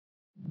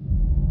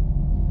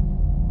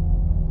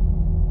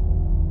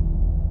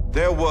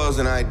There was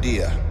an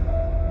idea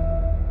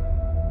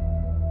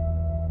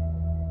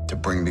to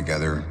bring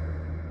together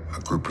a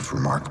group of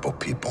remarkable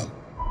people.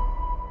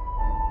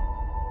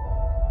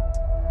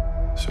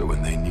 So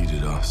when they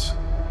needed us,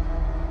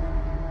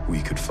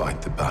 we could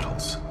fight the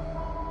battles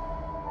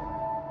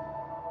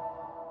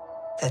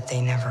that they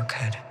never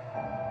could.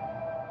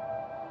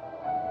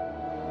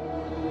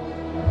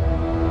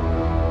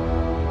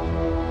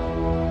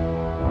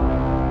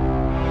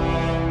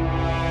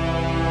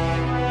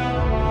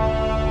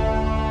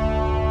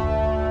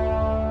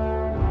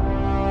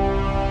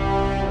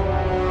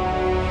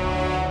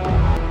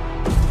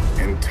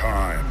 In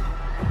time,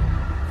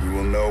 you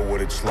will know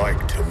what it's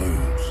like to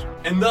lose.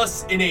 And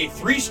thus, in a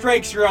 3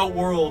 strikes you're out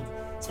world,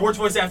 Sports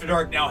Voice After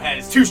Dark now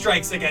has 2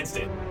 strikes against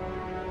it.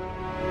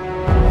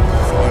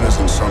 Fun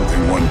isn't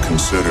something one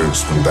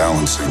considers when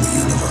balancing the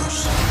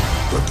universe,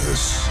 but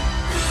this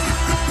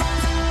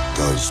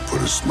does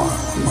put a smile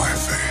on my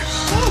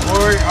face.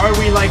 Or are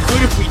we like,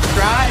 what if we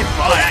try?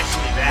 Well,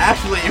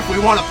 actually, if we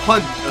want to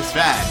punt a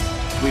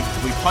SVAD,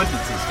 we punted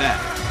some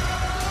SVAD.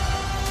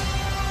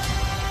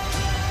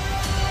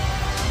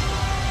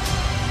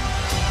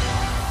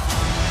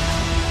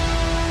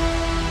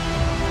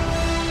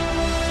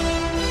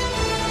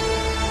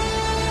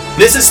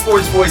 This is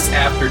Sports Voice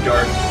After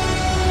Dark.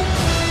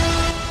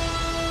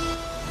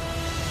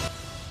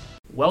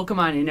 Welcome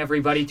on in,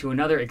 everybody, to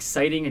another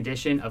exciting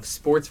edition of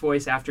Sports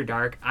Voice After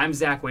Dark. I'm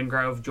Zach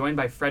Wingrove, joined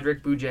by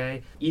Fredrick,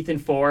 Bugyei, Ethan,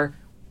 Fore.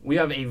 We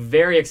have a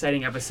very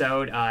exciting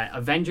episode.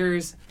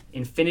 Avengers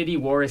Infinity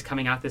War is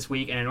coming out this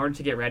week, and in order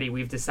to get ready,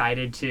 we've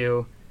decided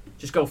to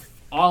just go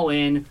all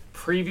in,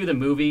 preview the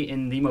movie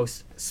in the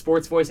most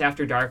Sports Voice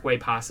After Dark way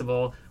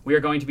possible. We are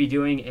going to be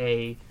doing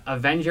a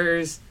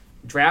Avengers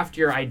draft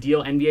your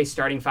ideal NBA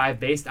starting 5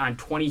 based on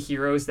 20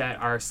 heroes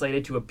that are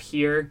slated to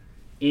appear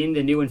in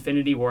the new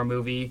Infinity War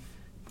movie.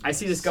 I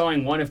see this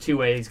going one of 2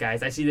 ways,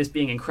 guys. I see this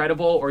being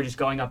incredible or just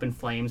going up in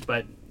flames,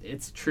 but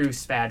it's true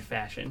SVAD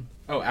fashion.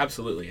 Oh,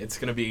 absolutely. It's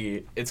gonna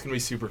be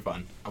super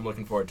fun. I'm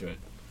looking forward to it.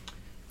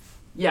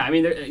 Yeah, I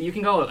mean, you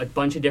can go a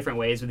bunch of different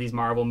ways with these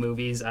Marvel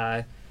movies,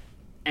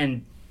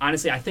 and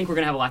honestly, I think we're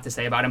going to have a lot to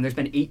say about them. There's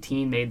been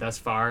 18 made thus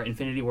far.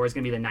 Infinity War is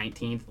going to be the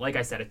 19th. Like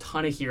I said, a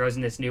ton of heroes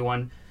in this new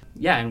one.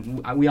 Yeah,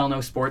 and we all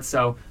know sports,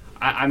 so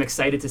I'm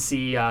excited to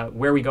see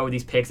where we go with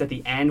these picks. At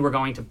the end,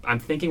 I'm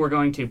thinking we're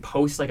going to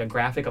post like a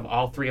graphic of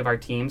all 3 of our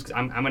teams, because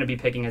I'm going to be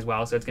picking as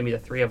well, so it's going to be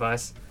the 3 of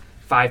us.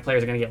 5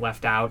 players are going to get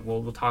left out.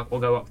 We'll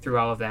go through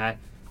all of that.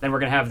 Then we're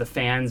going to have the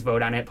fans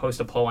vote on it, post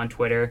a poll on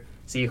Twitter,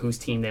 see whose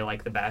team they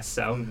like the best.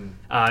 So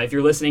if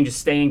you're listening, just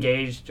stay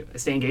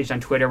engaged on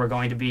Twitter. We're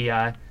going to be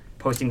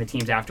posting the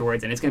teams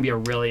afterwards, and it's going to be a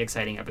really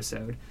exciting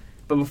episode.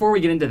 But before we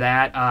get into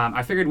that,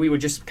 I figured we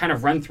would just kind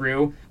of run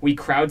through. We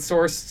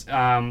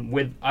crowdsourced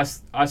with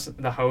us,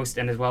 the host,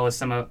 and as well as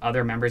some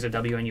other members of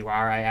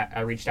WNUR I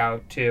reached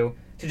out to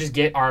just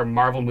get our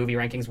Marvel movie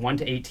rankings 1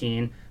 to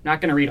 18. Not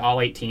going to read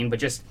all 18, but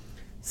just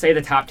say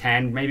the top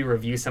 10, maybe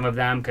review some of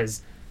them,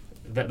 because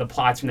the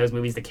plots from those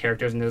movies, the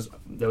characters in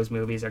those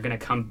movies are going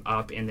to come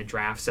up in the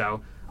draft.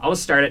 So I'll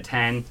just start at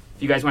 10.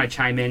 If you guys want to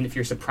chime in, if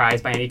you're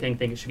surprised by anything,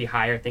 think it should be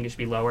higher, think it should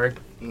be lower,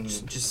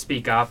 just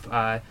speak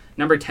up.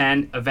 Number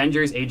 10,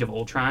 Avengers Age of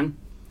Ultron.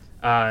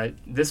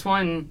 This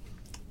one,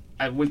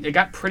 it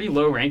got pretty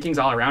low rankings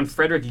all around.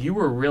 Fredrick, you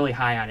were really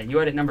high on it. You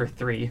had it number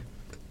 3.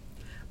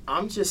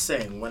 I'm just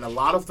saying, when a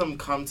lot of them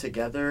come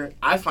together,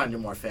 I find it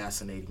more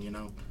fascinating, you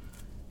know?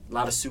 A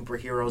lot of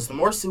superheroes. The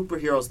more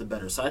superheroes, the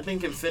better. So I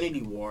think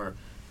Infinity War,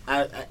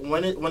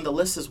 when the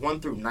list is 1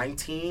 through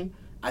 19,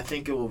 I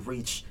think it will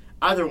reach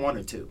either 1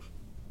 or 2.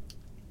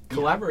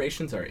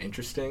 Collaborations are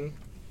interesting,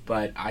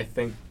 but I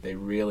think they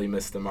really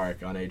missed the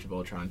mark on Age of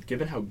Ultron.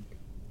 Given how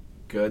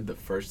good the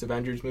first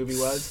Avengers movie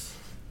was.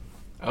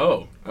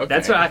 Oh, okay.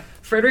 That's what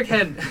Fredrick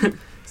had.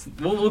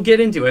 We'll get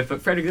into it,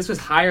 but Fredrick, this was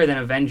higher than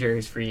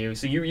Avengers for you.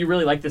 So you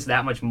really like this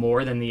that much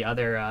more than the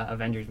other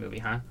Avengers movie,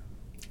 huh?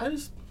 I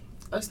just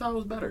thought it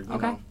was better.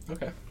 Okay.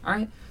 Okay. All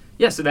right.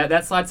 Yeah, so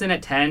that slots in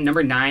at 10.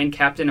 Number 9,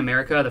 Captain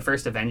America, the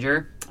First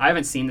Avenger. I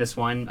haven't seen this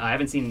one.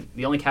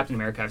 The only Captain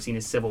America I've seen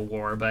is Civil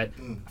War, but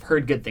I've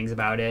heard good things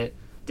about it.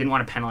 Didn't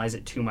want to penalize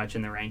it too much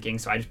in the ranking,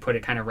 so I just put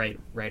it kind of right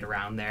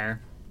around there.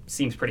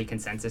 Seems pretty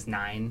consensus,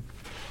 9.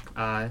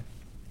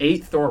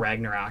 8, Thor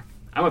Ragnarok.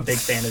 I'm a big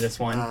fan of this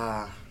one.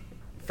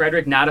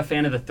 Fredrick, not a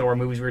fan of the Thor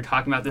movies. We were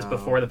talking about this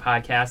before the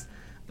podcast.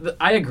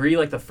 I agree,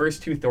 like the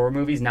first 2 Thor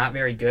movies, not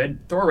very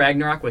good. Thor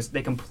Ragnarok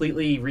they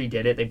completely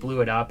redid it. They blew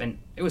it up, and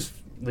it was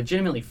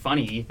legitimately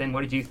funny. Ethan, what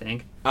did you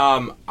think?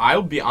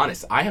 I'll be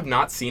honest, I have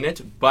not seen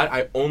it, but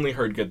I only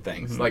heard good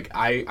things. Like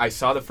I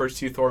saw the first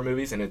 2 Thor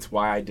movies, and it's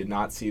why I did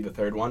not see the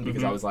third one,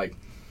 because I was like,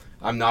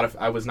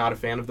 I was not a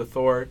fan of the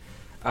Thor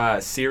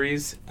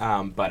series,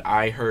 but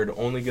I heard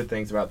only good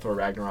things about Thor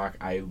Ragnarok.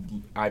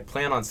 I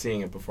plan on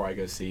seeing it before I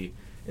go see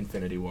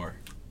Infinity War.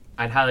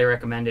 I'd highly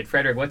recommend it.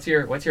 Fredrick, what's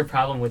your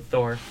problem with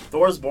Thor?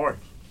 Thor's boring.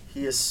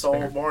 He is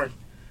so boring.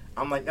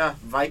 I'm like,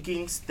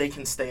 Vikings, they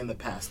can stay in the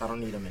past. I don't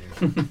need them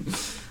anymore.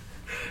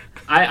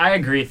 I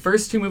agree.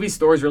 First two movies,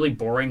 Thor is really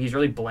boring. He's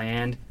really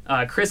bland.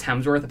 Chris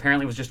Hemsworth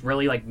apparently was just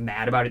really like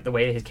mad about it the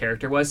way his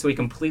character was, so he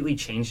completely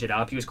changed it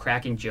up. He was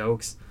cracking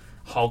jokes.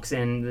 Hulk's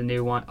in the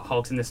new one.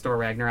 Hulk's in this Thor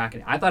Ragnarok.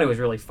 And I thought it was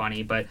really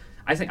funny, but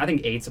I think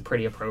 8's a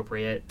pretty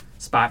appropriate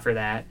spot for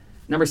that.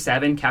 Number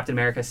 7, Captain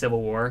America: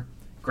 Civil War.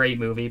 Great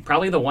movie.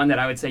 Probably the one that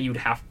I would say you'd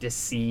have to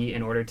see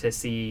in order to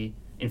see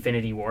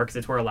Infinity War, because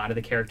it's where a lot of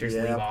the characters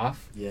leave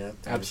off. Yeah,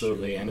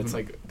 absolutely. And it's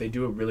like they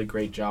do a really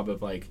great job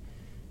of like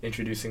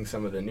introducing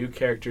some of the new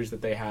characters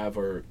that they have,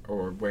 or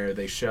where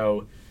they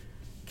show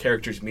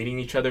characters meeting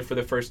each other for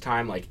the first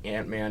time, like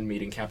Ant-Man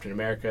meeting Captain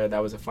America.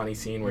 That was a funny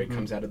scene where he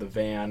comes out of the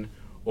van,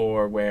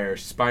 or where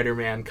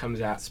Spider-Man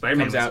comes out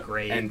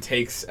great. and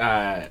takes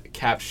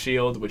Cap's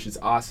shield, which is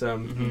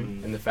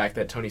awesome. And the fact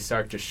that Tony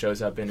Stark just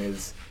shows up in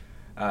his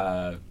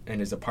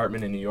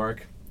apartment in New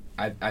York.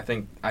 I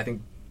think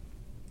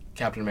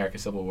Captain America: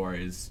 Civil War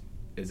is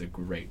a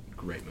great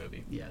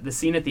movie. Yeah, the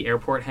scene at the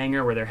airport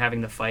hangar where they're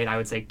having the fight, I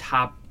would say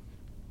top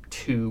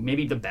 2,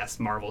 maybe the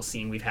best Marvel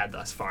scene we've had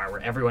thus far,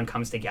 where everyone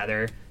comes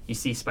together. You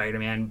see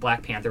Spider-Man,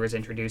 Black Panther was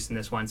introduced in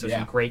this one, so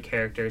some great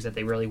characters that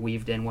they really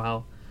weaved in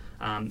well.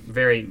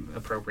 Very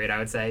appropriate, I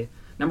would say.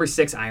 Number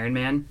 6, Iron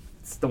Man.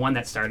 It's the one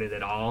that started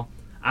it all.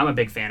 I'm a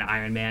big fan of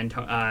Iron Man.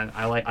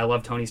 I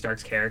love Tony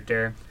Stark's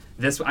character.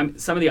 Some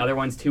of the other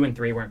ones, 2 and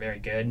 3, weren't very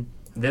good.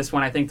 This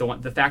one, I think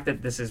the fact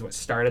that this is what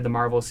started the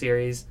Marvel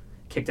series,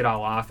 kicked it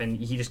all off, and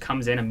he just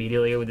comes in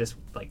immediately with this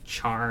like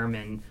charm,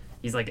 and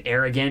he's like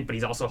arrogant, but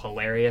he's also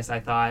hilarious, I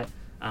thought.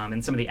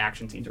 And some of the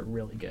action scenes are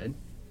really good.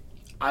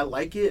 I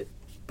like it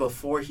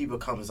before he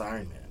becomes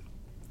Iron Man.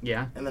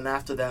 Yeah. And then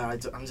after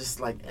that, I'm just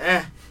like,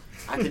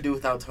 I could do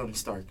without Tony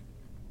Stark.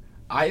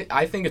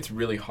 I think it's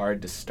really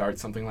hard to start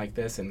something like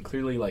this, and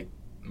clearly like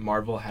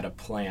Marvel had a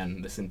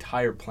plan, this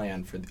entire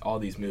plan for all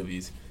these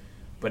movies,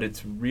 but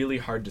it's really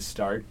hard to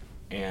start,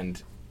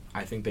 and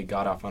I think they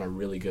got off on a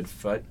really good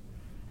foot.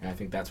 And I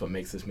think that's what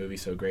makes this movie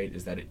so great,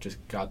 is that it just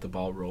got the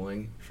ball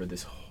rolling for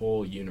this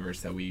whole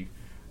universe that we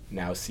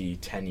now see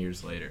 10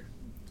 years later.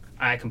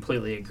 I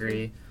completely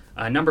agree.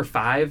 Number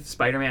 5,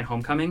 Spider-Man: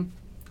 Homecoming.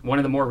 One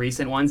of the more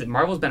recent ones.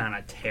 Marvel's been on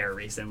a tear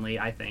recently,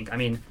 I think. I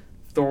mean,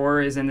 Thor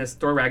is in this.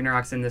 Thor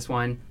Ragnarok's in this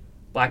one.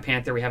 Black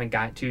Panther we haven't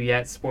got to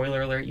yet.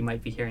 Spoiler alert, you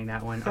might be hearing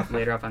that one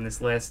later up on this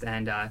list.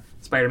 And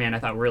Spider-Man I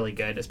thought really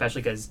good,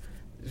 especially because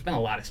there's been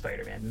a lot of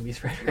Spider-Man movies,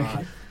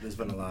 Fredrick. There's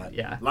been a lot.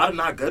 Yeah. A lot of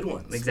not good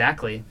ones.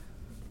 Exactly.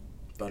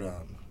 But,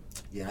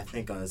 I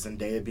think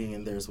Zendaya being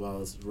in there as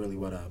well is really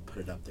what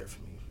put it up there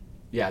for me.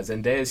 Yeah,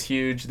 Zendaya's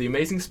huge. The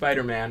Amazing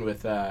Spider-Man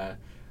with, oh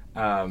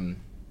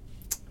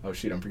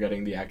shoot, I'm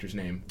forgetting the actor's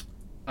name.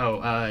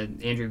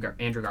 Andrew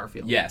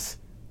Garfield. Yes.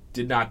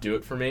 Did not do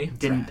it for me. I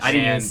didn't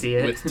even see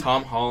it. With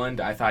Tom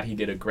Holland, I thought he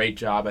did a great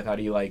job. I thought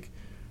he,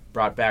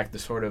 brought back the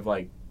sort of,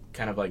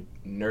 kind of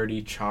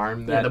nerdy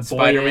charm that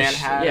Spider-Man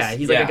has. Yeah,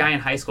 he's like a guy in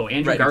high school.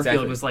 Andrew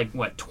Garfield was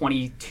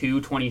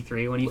 22,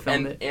 23 when he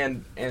filmed it.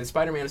 And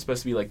Spider-Man is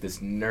supposed to be this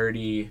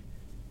nerdy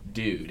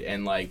dude,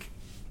 and I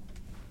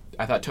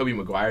thought Tobey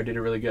Maguire did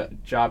a really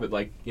good job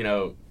at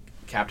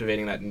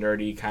captivating that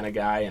nerdy kind of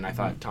guy, and I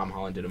thought Tom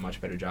Holland did a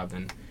much better job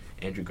than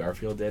Andrew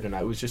Garfield did, and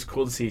it was just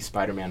cool to see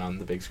Spider-Man on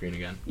the big screen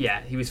again.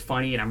 Yeah, he was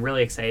funny, and I'm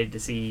really excited to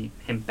see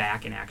him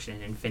back in action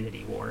in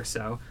Infinity War,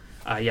 so...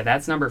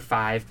 that's number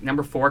 5.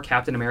 Number 4,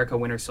 Captain America: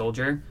 Winter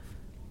Soldier.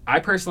 I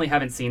personally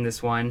haven't seen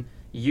this one.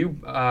 You,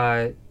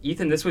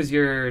 Ethan, this was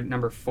your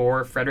number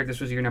 4. Fredrick, this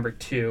was your number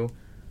 2.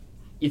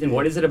 Ethan,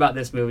 what is it about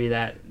this movie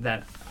that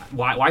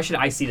why should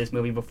I see this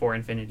movie before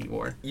Infinity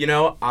War?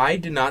 I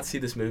did not see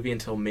this movie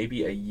until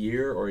maybe a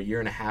year or a year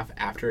and a half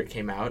after it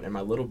came out, and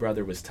my little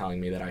brother was telling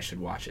me that I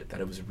should watch it,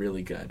 that it was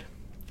really good.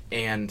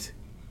 And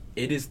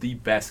it is the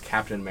best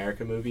Captain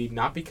America movie,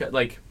 not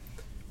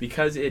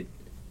because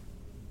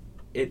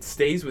it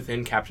stays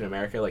within Captain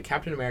America.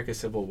 Captain America: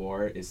 Civil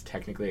War is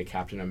technically a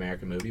Captain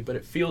America movie, but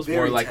it feels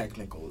very more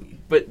technically.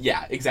 But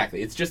yeah,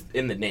 exactly. It's just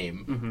in the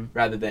name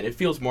rather than it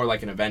feels more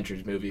like an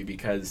Avengers movie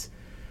because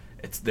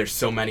there's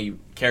so many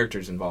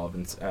characters involved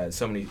and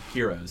so many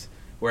heroes.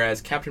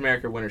 Whereas Captain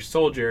America: Winter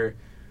Soldier,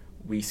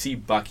 we see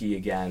Bucky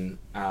again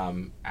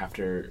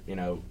after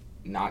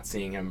not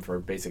seeing him for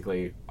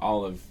basically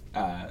all of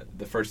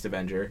the first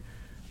Avenger,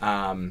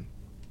 and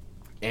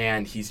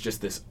he's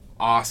just this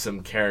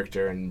awesome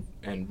character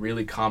and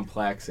really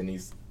complex, and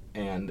it's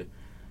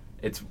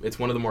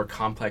one of the more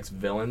complex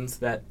villains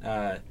that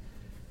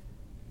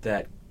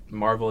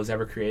Marvel has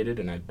ever created,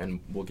 and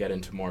we'll get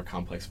into more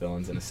complex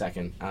villains in a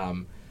second.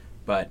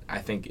 But I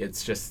think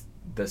it's just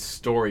the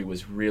story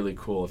was really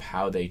cool of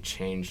how they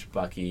changed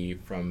Bucky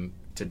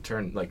to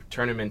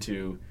turn him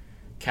into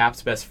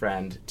Cap's best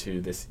friend to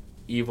this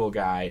evil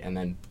guy and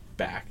then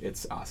back.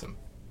 It's awesome.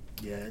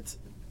 Yeah, it's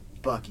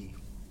Bucky.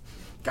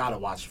 Gotta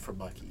watch it for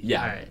Bucky.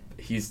 Yeah, All right.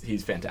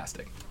 He's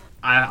fantastic.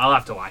 I'll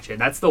have to watch it.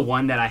 That's the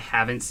one that I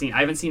haven't seen. I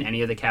haven't seen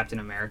any of the Captain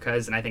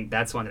Americas, and I think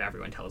that's one that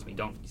everyone tells me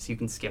so you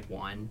can skip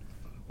one,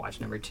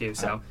 watch number 2.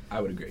 So I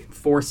would agree.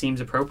 4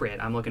 seems appropriate.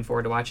 I'm looking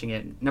forward to watching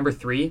it. Number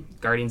 3,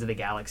 Guardians of the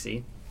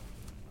Galaxy.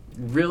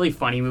 really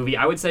funny movie.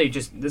 I would say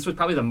just this was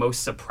probably the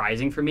most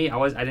surprising for me.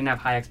 I didn't have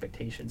high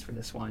expectations for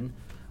this one,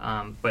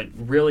 but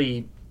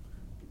really,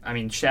 I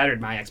mean,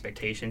 shattered my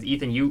expectations.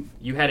 Ethan,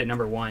 you had it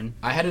number 1.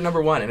 I had it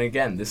number 1, and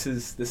again, this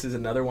is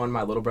another one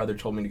my little brother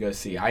told me to go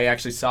see. I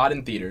actually saw it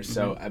in theaters,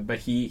 so but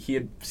he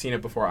had seen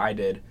it before I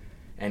did,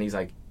 and he's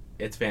like,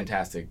 "It's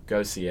fantastic.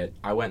 Go see it."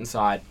 I went and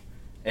saw it,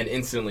 and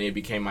instantly it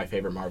became my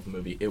favorite Marvel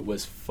movie. It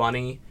was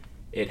funny.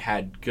 It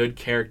had good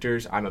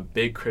characters. I'm a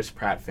big Chris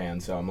Pratt fan,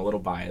 so I'm a little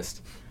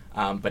biased.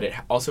 But it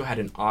also had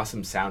an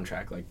awesome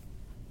soundtrack. Like,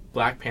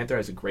 Black Panther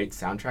has a great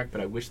soundtrack, but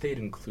I wish they had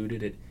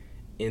included it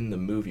in the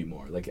movie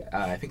more. Like,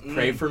 I think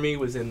Pray For Me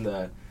was in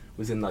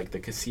like the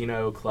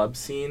casino club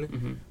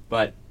scene,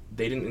 but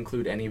they didn't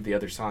include any of the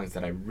other songs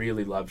that I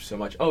really loved so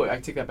much. Oh, I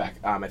take that back.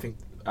 I think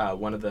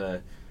one of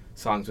the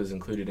songs was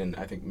included in,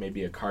 I think,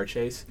 maybe a car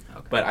chase.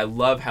 Okay. But I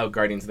love how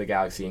Guardians of the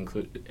Galaxy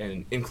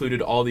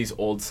included all these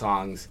old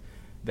songs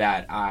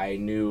that I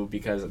knew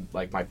because,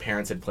 like, my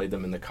parents had played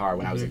them in the car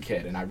when I was a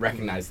kid, and I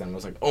recognized them. I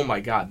was like, oh my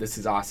god, this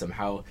is awesome.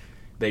 How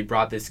they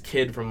brought this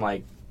kid from,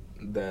 like,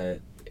 the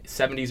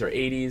 70s or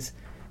 80s,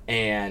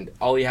 and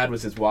all he had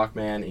was his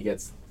Walkman.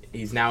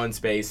 He's now in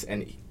space,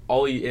 and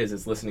all he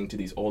is listening to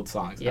these old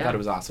songs. Yeah. I thought it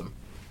was awesome.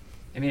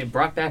 I mean, it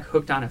brought back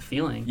Hooked on a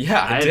Feeling.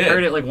 Yeah, I did.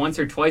 heard it like once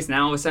or twice.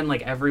 Now all of a sudden,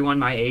 like, everyone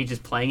my age is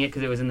playing it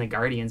because it was in the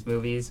Guardians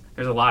movies.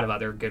 There's a lot of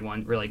other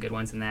really good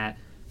ones in that.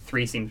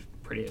 3 seems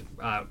pretty,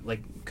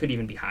 could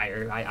even be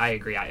higher. I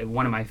agree.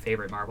 One of my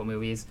favorite Marvel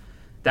movies.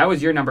 That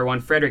was your number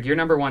 1. Fredrick, your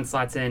number 1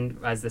 slots in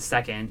as the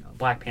second,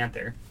 Black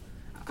Panther.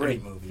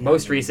 Great movie.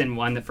 Most recent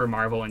one for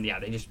Marvel, and yeah,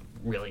 they just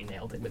really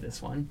nailed it with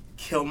this one.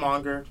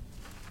 Killmonger,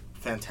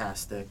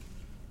 fantastic.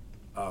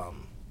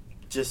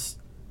 Just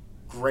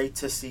great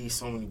to see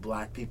so many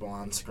black people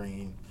on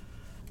screen,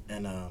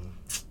 and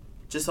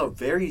just a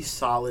very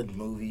solid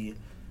movie.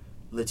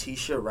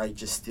 Letitia Wright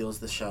just steals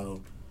the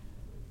show,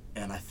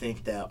 and I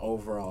think that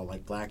overall,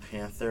 like, Black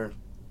Panther,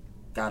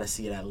 gotta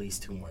see it at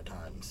least 2 more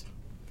times.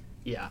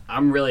 Yeah,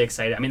 I'm really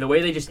excited. I mean, the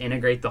way they just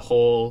integrate the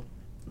whole,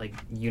 like,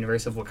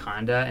 universe of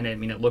Wakanda, and I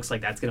mean, it looks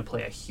like that's going to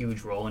play a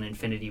huge role in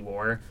Infinity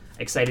War.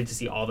 Excited to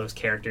see all those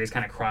characters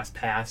kind of cross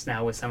paths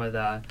now with some of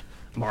the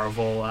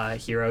Marvel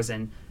heroes,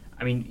 and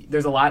I mean,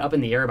 there's a lot up in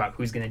the air about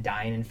who's going to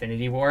die in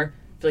Infinity War.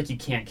 I feel like you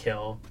can't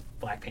kill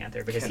Black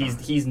Panther because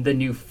he's the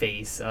new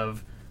face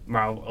of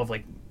Marvel, of,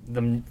 like,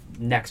 the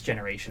next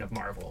generation of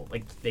Marvel.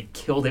 Like, they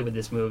killed it with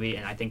this movie,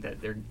 and I think that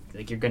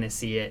you're going to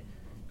see it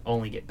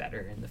only get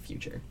better in the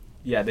future.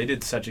 Yeah, they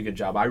did such a good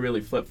job. I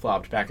really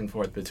flip-flopped back and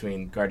forth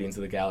between Guardians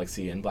of the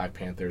Galaxy and Black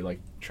Panther, like,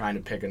 trying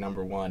to pick a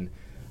number 1.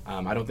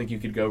 I don't think you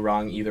could go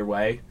wrong either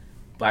way.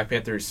 Black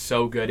Panther is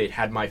so good. It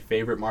had my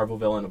favorite Marvel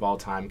villain of all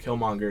time.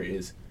 Killmonger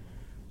is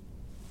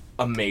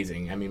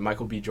amazing. I mean,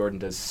 Michael B. Jordan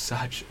does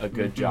such a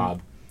good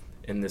job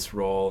in this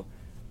role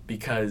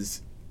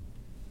because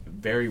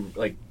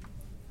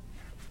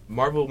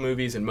Marvel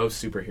movies and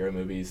most superhero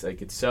movies,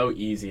 like, it's so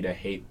easy to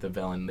hate the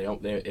villain.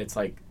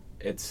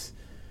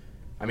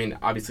 I mean,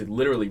 obviously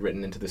literally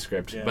written into the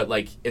script, but,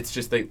 like, it's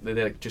just they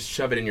like, just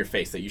shove it in your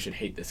face that you should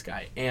hate this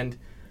guy. And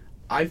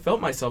I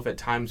felt myself at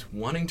times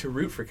wanting to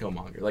root for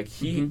Killmonger. Like,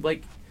 he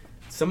like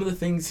some of the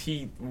things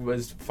he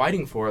was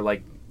fighting for,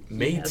 like,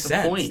 made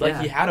sense. Point, like,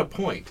 yeah. he had a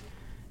point.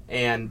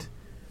 And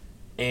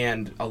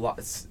a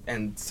lot,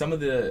 and some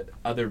of the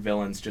other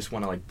villains just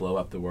want to, like, blow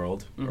up the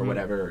world or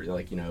whatever, or,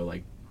 like, you know,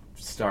 like,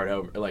 start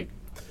over. Like,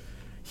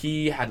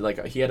 he had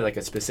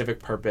a specific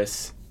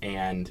purpose,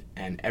 and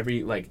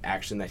every, like,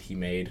 action that he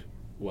made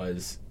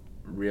was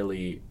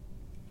really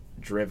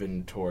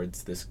driven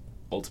towards this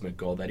ultimate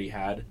goal that he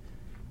had.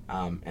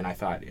 And I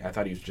thought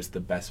he was just the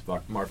best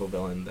Marvel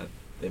villain that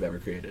they've ever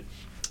created.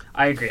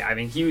 I agree. I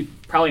mean, he was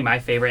probably my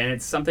favorite, and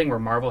it's something where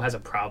Marvel has a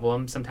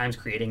problem sometimes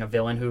creating a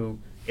villain who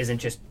isn't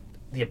just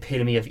the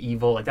epitome of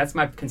evil. Like, that's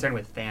my concern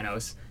with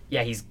Thanos.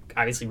 Yeah, he's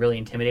obviously really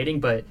intimidating,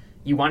 but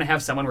you want to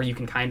have someone where you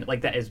can kind of,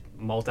 like, that is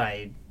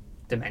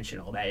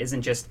multi-dimensional. That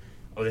isn't just,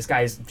 oh, this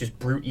guy's just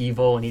brute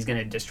evil and he's going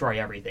to destroy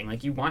everything.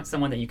 Like, you want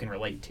someone that you can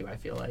relate to, I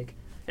feel like.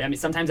 And I mean,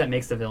 sometimes that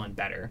makes the villain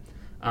better.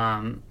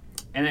 And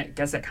I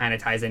guess that kind of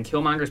ties in.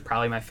 Killmonger's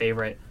probably my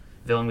favorite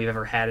villain we've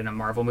ever had in a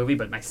Marvel movie,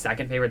 but my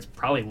second favorite's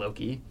probably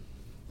Loki.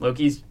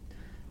 Loki's,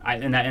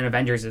 and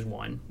Avengers is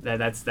 1.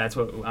 That's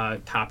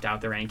what topped out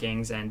the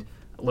rankings, and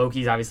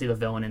Loki's obviously the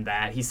villain in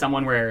that. He's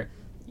someone where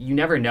you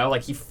never know.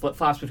 Like, he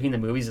flip-flops between the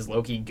movies. Is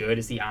Loki good?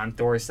 Is he on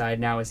Thor's side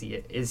now? Is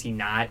he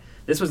not?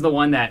 This was the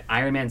one that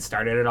Iron Man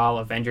started it all.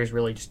 Avengers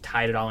really just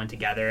tied it all in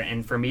together,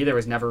 and for me, there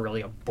was never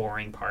really a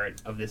boring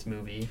part of this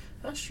movie.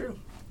 That's true.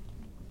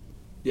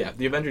 Yeah,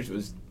 the Avengers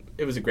was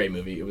a great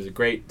movie. It was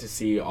great to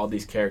see all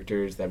these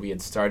characters that we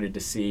had started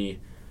to see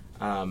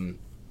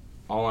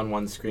all on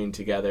one screen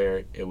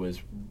together. It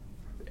was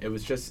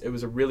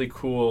a really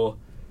cool,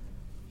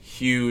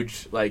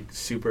 huge, like,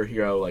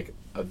 superhero, like,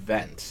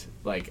 event.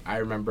 Like, I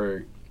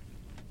remember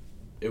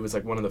it was,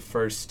 like, one of the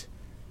first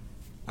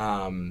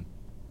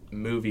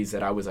movies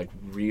that I was, like,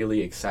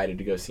 really excited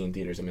to go see in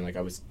theaters. I mean, like,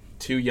 I was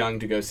too young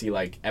to go see,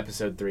 like,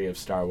 episode 3 of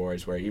Star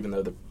Wars, where even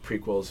though the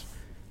prequels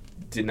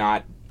did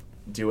not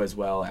do as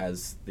well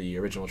as the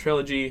original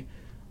trilogy,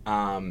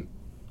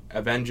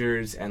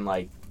 Avengers, and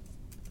like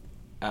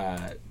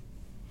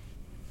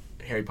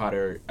Harry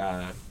Potter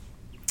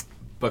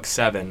book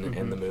 7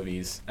 in the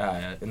movies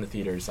in the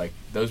theaters. Like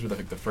those were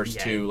the first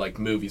two like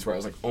movies where I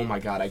was like, oh my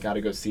god, I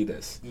gotta go see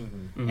this.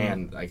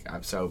 And like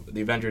so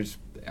the Avengers,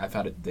 I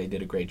thought they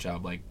did a great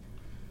job like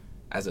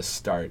as a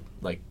start,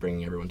 like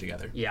bringing everyone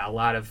together. Yeah, a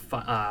lot of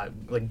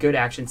fun, like good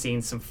action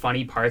scenes, some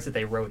funny parts that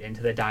they wrote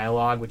into the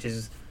dialogue, which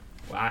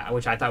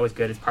I thought was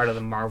good. It's part of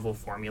the Marvel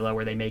formula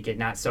where they make it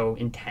not so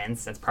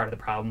intense. That's part of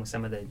the problem with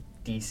some of the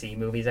DC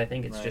movies. I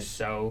think it's just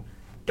so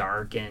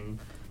dark, and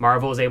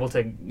Marvel is able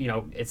to,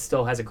 it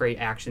still has a great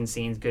action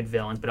scenes, good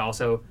villains, but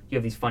also you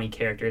have these funny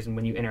characters, and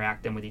when you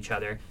interact them with each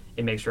other,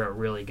 it makes for a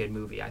really good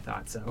movie, I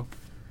thought. So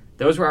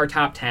those were our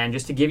top 10,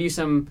 just to give you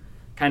some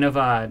kind of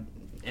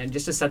and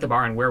just to set the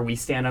bar on where we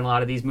stand on a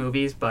lot of these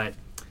movies. But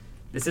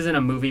this isn't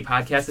a movie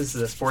podcast, this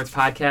is a sports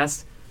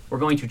podcast. We're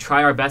going to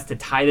try our best to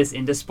tie this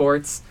into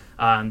sports.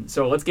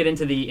 So let's get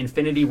into the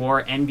Infinity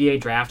War NBA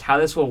draft. How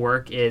this will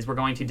work is we're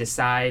going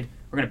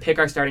to pick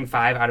our starting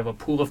 5 out of a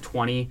pool of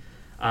 20.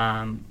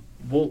 I'm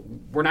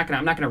not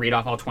gonna read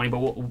off all 20,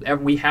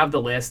 but we have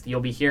the list.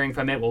 You'll be hearing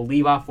from it. We'll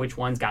leave off which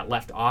ones got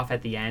left off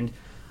at the end.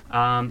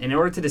 And in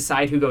order to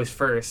decide who goes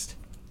first,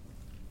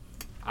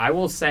 I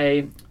will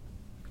say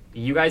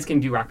you guys can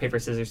do rock, paper,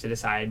 scissors to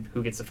decide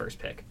who gets the first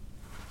pick.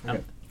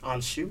 Okay. On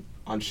shoot,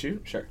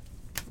 sure.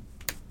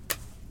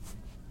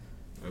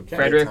 Okay.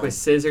 Fredrick with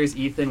scissors,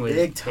 Ethan with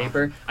Big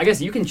paper. time. I guess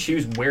you can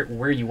choose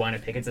where you want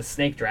to pick. It's a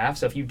snake draft,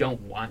 so if you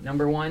don't want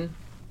number 1,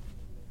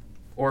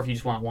 or if you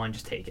just want 1,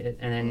 just take it.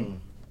 And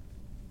then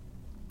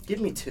give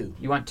me 2.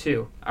 You want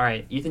 2. All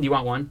right, Ethan, do you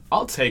want 1?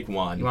 I'll take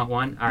 1. You want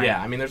 1? All right.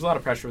 Yeah, I mean, there's a lot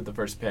of pressure with the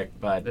first pick,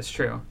 but That's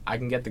true. I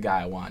can get the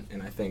guy I want,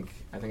 and I think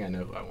I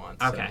know who I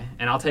want. Okay, So.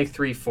 and I'll take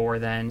 3, 4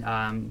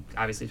 then.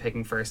 Obviously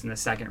picking first in the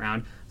second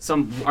round.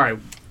 All right,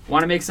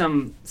 want to make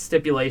some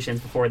stipulations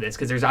before this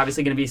because there's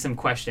obviously going to be some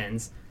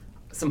questions,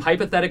 some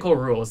hypothetical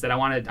rules that I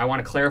want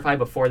to clarify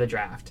before the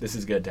draft. This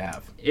is good to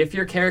have. If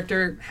your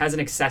character has an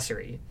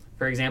accessory,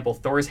 for example,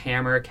 Thor's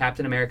hammer,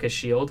 Captain America's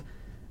shield,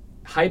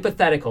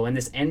 hypothetical in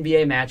this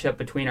NBA matchup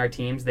between our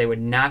teams, they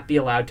would not be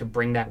allowed to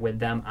bring that with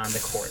them on the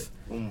court.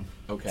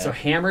 Okay. So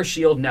hammer,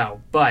 shield,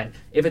 no. But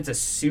if it's a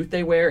suit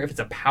they wear, if it's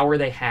a power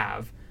they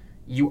have,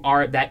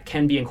 that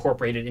can be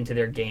incorporated into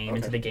their game,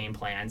 into the game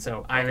plan.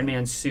 So Iron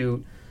Man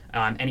suit,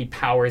 any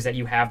powers that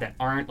you have that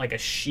aren't like a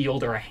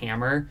shield or a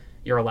hammer,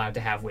 you're allowed to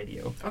have with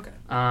you. Okay.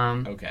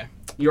 Okay.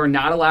 You're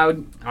not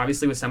allowed,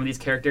 obviously with some of these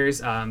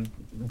characters,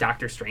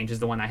 Doctor Strange is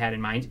the one I had in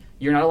mind,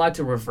 you're not allowed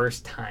to reverse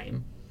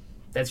time.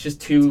 That's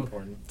just too.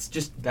 It's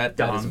just that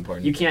dumb. That is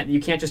important. You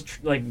can't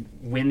just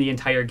win the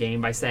entire game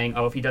by saying,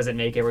 oh, if he doesn't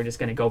make it, we're just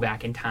going to go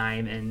back in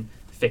time and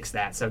fix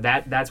that. So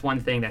that's one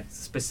thing that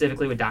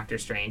specifically with Doctor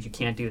Strange, you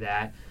can't do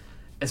that.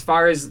 As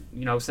far as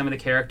some of the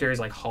characters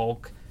like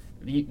Hulk,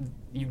 you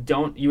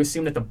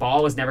assume that the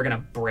ball is never going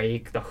to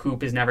break, the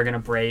hoop is never going to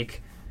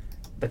break,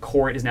 the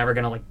court is never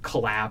going to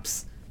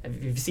collapse.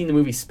 If you've seen the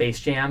movie Space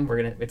Jam,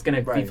 it's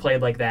gonna be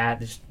played like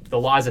that. The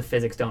laws of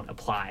physics don't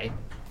apply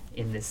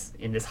in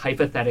this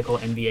hypothetical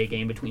NBA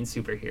game between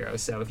superheroes.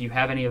 So if you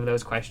have any of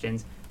those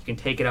questions, you can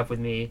take it up with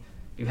me.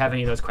 If you have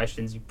any of those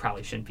questions, you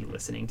probably shouldn't be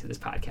listening to this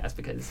podcast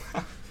because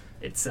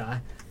it's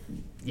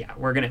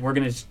we're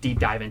gonna just deep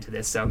dive into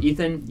this. So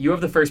Ethan, you have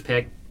the first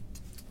pick.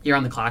 You're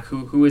on the clock.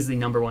 Who is the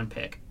number 1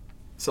 pick?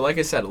 So like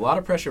I said, a lot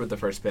of pressure with the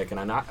first pick, and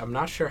I'm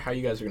not sure how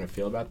you guys are gonna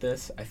feel about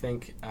this. I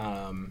think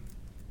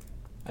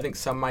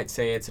some might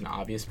say it's an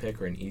obvious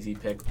pick or an easy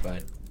pick,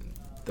 but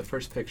the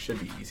first pick should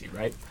be easy,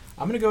 right?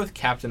 I'm going to go with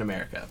Captain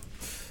America.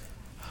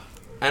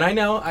 And I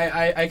know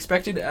I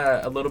expected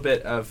a little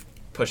bit of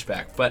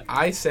pushback, but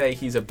I say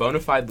he's a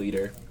bona fide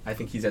leader. I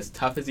think he's as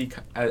tough as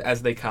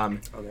they come,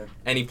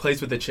 and he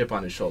plays with a chip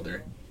on his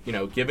shoulder.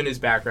 Given his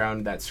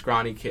background, that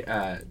scrawny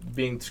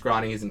being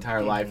scrawny his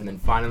entire life, and then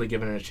finally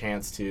given it a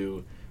chance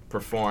to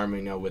perform,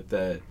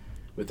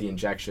 with the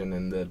injection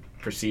and the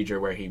procedure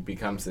where he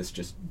becomes this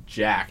just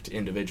jacked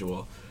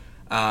individual.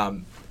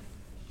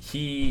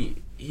 He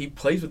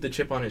plays with the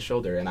chip on his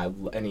shoulder,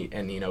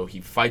 and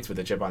he fights with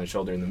the chip on his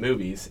shoulder in the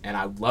movies, and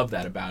I love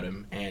that about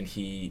him. And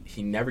he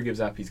never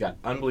gives up. He's got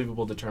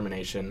unbelievable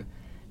determination,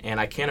 and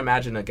I can't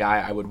imagine a guy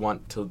I would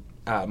want to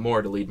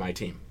more to lead my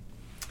team.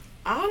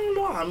 I don't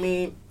know. I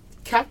mean,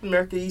 Captain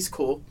America, he's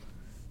cool.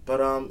 But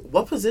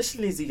what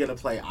position is he going to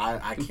play?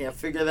 I can't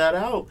figure that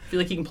out. I feel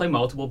like he can play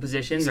multiple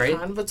positions, right? He's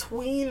kind of a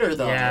tweener,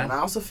 though. Yeah. And I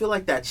also feel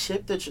like that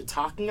chip that you're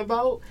talking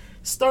about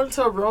is starting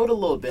to erode a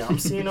little bit. I'm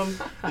seeing him,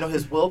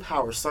 his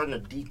willpower is starting to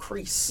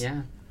decrease.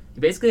 Yeah. He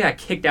basically got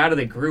kicked out of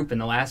the group in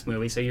the last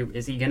movie, so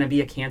is he going to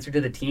be a cancer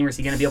to the team, or is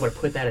he going to be able to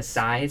put that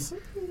aside?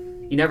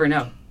 You never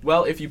know.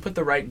 Well, if you put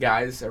the right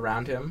guys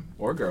around him,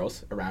 or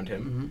girls around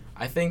him,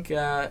 I think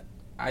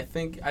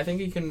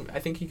he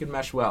can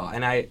mesh well.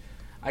 And I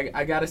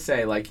gotta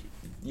say,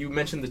 you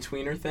mentioned the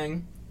tweener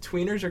thing.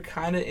 Tweeners are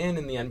kind of in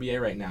the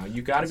NBA right now.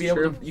 You gotta be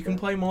able to. You can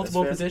play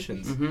multiple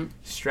positions. Mm-hmm.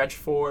 Stretch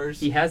fours.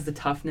 He has the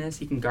toughness.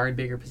 He can guard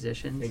bigger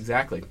positions.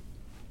 Exactly.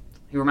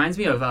 He reminds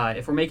me of,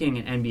 if we're making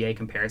an NBA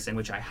comparison,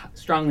 which I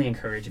strongly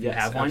encourage if you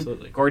have one,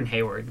 absolutely. Gordon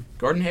Hayward.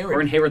 Gordon Hayward.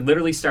 Gordon Hayward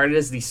literally started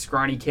as the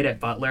scrawny kid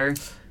at Butler.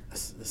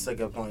 That's a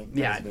good point.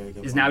 Yeah, That's a very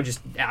good is point. now just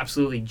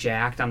absolutely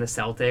jacked on the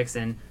Celtics.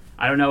 And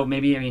I don't know,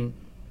 maybe, I mean,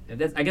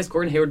 I guess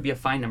Gordon Hayward would be a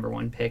fine number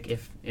 1 pick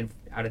if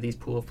out of these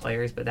pool of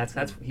players, but that's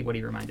what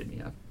he reminded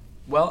me of.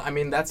 Well, I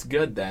mean, that's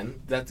good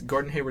then.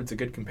 Gordon Hayward's a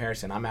good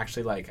comparison. I'm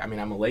actually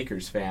I'm a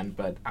Lakers fan,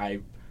 but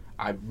I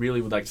really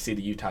would like to see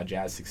the Utah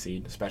Jazz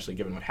succeed, especially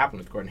given what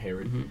happened with Gordon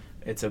Hayward. Mm-hmm.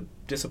 It's a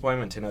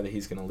disappointment to know that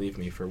he's going to leave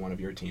me for one of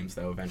your teams,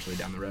 though, eventually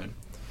down the road.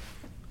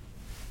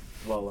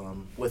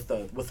 Well, with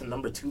the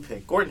number 2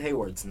 pick, Gordon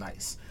Hayward's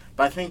nice,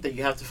 but I think that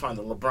you have to find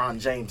a LeBron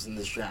James in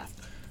this draft.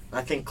 And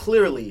I think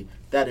clearly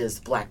that is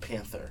Black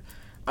Panther.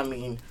 I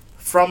mean,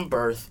 from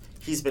birth,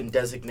 he's been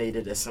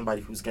designated as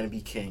somebody who's going to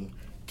be king.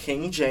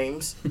 King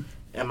James,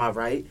 am I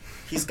right?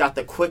 He's got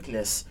the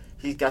quickness.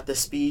 He's got the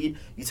speed.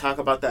 You talk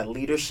about that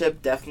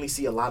leadership. Definitely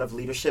see a lot of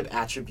leadership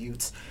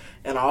attributes.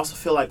 And I also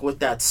feel like with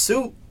that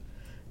suit,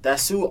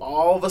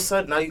 all of a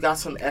sudden, now you got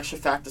some extra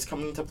factors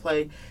coming into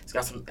play. He's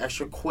got some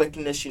extra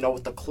quickness,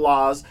 with the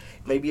claws.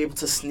 Maybe able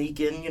to sneak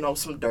in,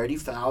 some dirty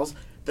fouls.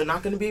 They're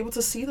not going to be able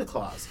to see the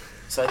claws.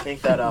 So I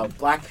think that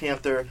Black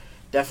Panther,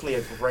 definitely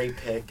a great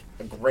pick,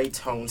 a great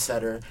tone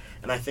setter.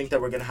 And I think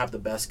that we're going to have the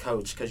best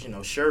coach because,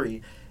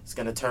 Shuri is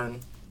going to turn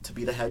to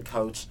be the head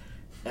coach.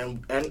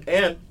 And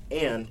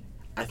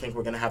I think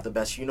we're going to have the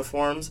best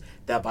uniforms.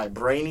 That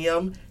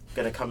vibranium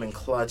going to come in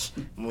clutch,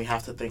 and we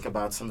have to think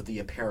about some of the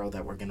apparel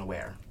that we're going to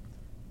wear.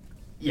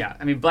 Yeah,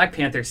 I mean, Black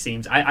Panther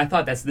seems... I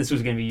thought this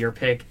was going to be your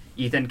pick,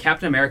 Ethan.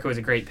 Captain America was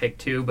a great pick,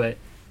 too, but,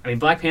 I mean,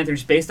 Black Panther,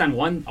 just based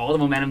on, all the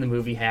momentum the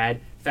movie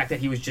had, the fact that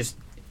he was just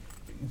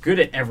good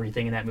at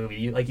everything in that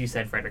movie. Like you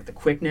said, Fredrick, the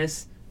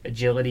quickness,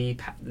 agility,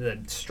 the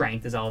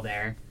strength is all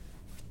there.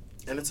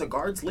 And it's a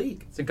guards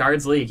league. It's a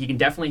guards league. He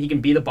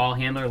can be the ball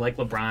handler like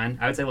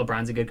LeBron. I would say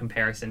LeBron's a good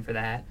comparison for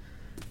that.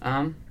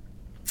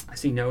 I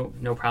see no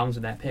problems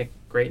with that pick.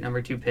 Great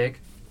number 2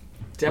 pick.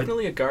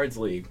 Definitely a guards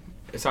league.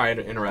 Sorry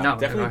to interrupt. No,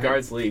 Definitely go a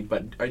guards league,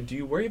 but do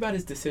you worry about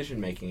his decision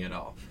making at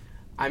all?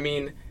 I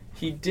mean,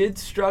 he did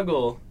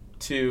struggle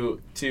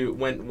to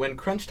when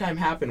crunch time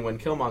happened, when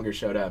Killmonger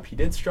showed up, he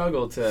did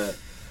struggle to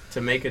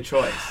make a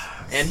choice.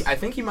 And I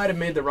think he might have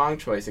made the wrong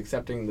choice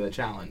accepting the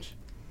challenge.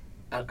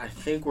 I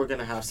think we're going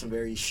to have some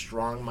very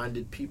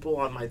strong-minded people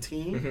on my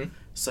team, Mm-hmm.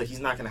 so he's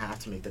not going to have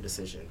to make the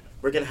decision.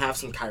 We're going to have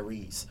some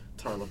Kyries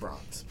to our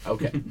LeBrons.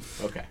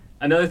 Okay.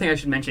 Another thing I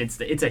should mention,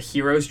 it's a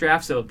heroes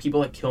draft, so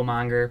people like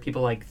Killmonger,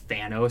 people like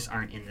Thanos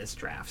aren't in this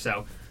draft.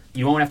 So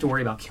you won't have to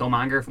worry about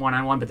Killmonger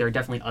one-on-one, but there are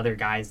definitely other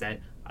guys that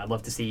I'd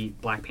love to see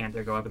Black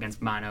Panther go up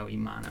against mano a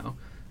mano.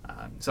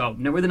 So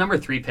with the number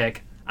 3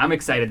 pick, I'm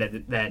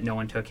excited that no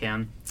one took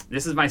him.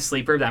 This is my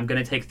sleeper that I'm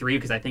going to take 3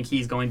 because I think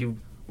he's going to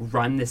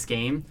run this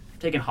game.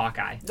 Taking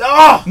Hawkeye.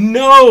 Oh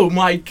no!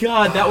 My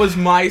God, that was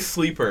my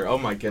sleeper. Oh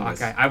my goodness.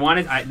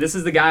 Hawkeye. This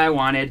is the guy I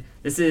wanted.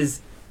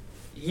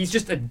 He's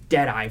just a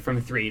dead eye from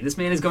 3. This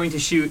man is going to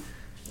shoot.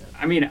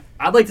 I mean,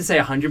 I'd like to say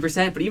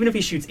 100%, but even if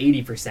he shoots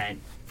 80%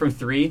 from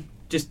 3,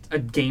 just a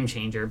game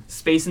changer.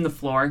 Space in the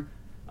floor.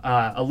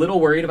 A little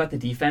worried about the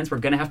defense. We're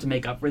gonna have to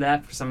make up for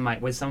that with some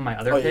of my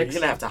other picks.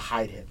 You're gonna have to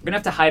hide him. We're gonna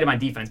have to hide him on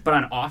defense, but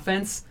on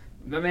offense.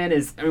 My man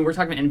is, I mean, we're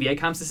talking about NBA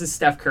comps. This is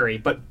Steph Curry,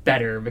 but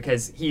better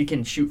because he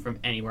can shoot from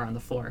anywhere on the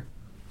floor.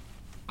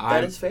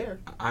 That is fair.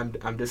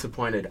 I'm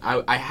disappointed.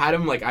 I had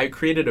him, I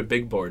created a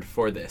big board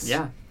for this.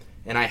 Yeah.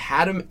 And I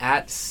had him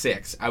at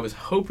 6. I was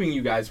hoping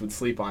you guys would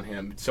sleep on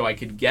him so I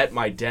could get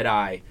my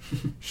dead-eye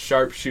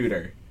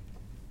sharpshooter,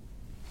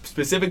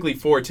 specifically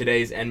for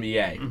today's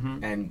NBA.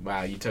 Mm-hmm. And,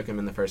 wow, you took him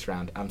in the first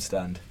round. I'm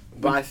stunned.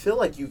 But I feel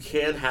like you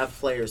can have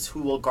players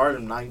who will guard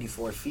him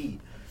 94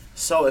 feet.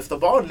 So if the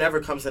ball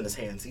never comes in his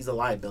hands, he's a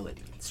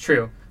liability. It's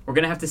true. We're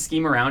going to have to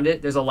scheme around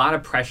it. There's a lot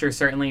of pressure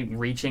certainly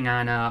reaching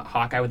on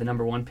Hawkeye with the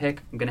number 1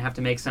 pick. I'm going to have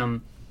to make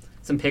some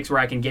picks where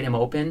I can get him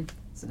open.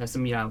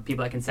 Some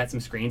people that can set some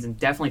screens, and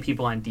definitely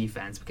people on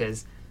defense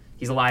because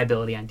he's a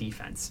liability on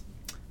defense.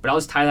 But I'll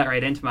just tie that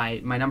right into my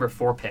number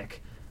 4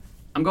 pick.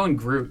 I'm going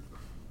Groot.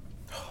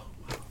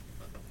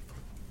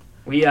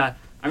 We're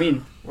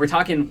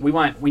talking.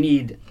 We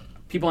need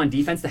people on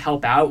defense to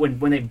help out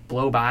when they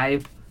blow by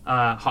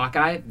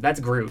Hawkeye. That's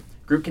Groot.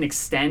 Groot can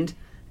extend,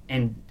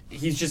 and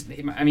he's just.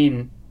 I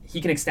mean,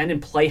 he can extend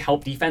and play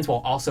help defense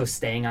while also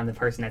staying on the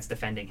person that's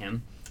defending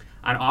him.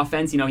 On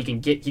offense, he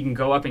can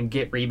go up and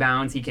get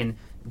rebounds. He can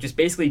just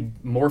basically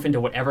morph into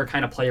whatever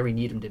kind of player we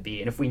need him to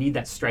be. And if we need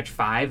that stretch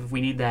 5, if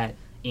we need that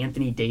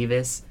Anthony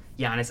Davis,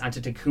 Giannis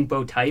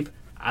Antetokounmpo type,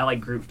 I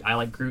like Groot. I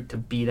like Groot to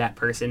be that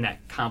person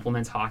that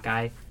complements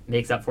Hawkeye,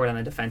 makes up for it on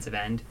the defensive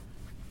end.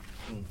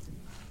 I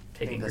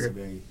think that's a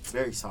very,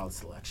 very solid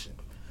selection.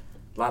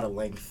 A lot of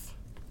length.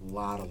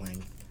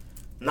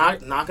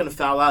 Not going to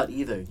foul out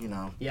either,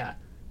 Yeah.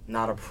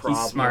 Not a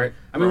problem. He's smart.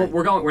 I mean,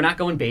 we're not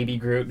going baby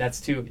Groot. That's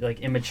too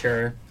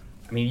immature.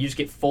 I mean, you just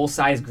get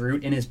full-size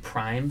Groot in his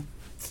prime.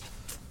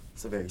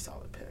 It's a very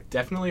solid pick.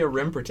 Definitely a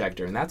rim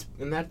protector, and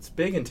that's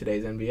big in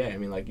today's NBA. I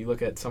mean, you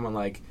look at someone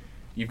like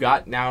you've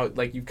got now,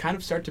 like, you kind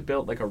of start to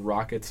build, like, a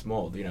Rockets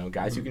mold, you know,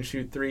 guys who can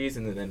shoot threes,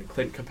 and then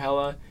Clint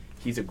Capella,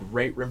 he's a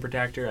great rim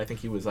protector. I think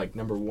he was, like,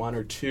 number 1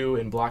 or 2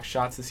 in block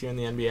shots this year in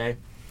the NBA.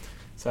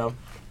 So,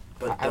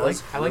 But I like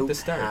the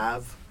start.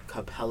 Have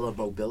Capella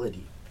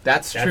mobility?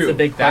 That's true. The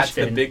big That's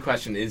question. the big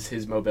question, is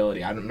his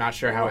mobility. I'm not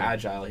sure how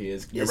agile he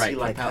is. You're Is right. he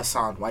like Capella.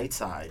 Hassan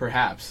Whiteside?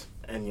 Perhaps.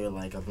 And you're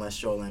like, unless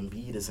Joel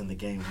Embiid is in the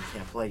game, we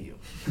can't play you.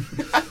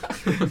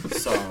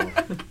 So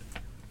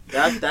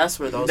that's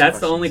where those. That's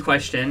the only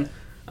questions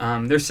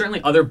question. There's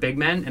certainly other big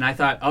men, and I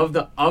thought of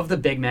the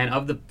big men,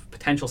 of the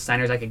potential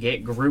centers I could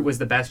get, Groot was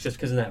the best just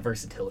because of that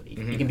versatility.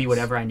 He can be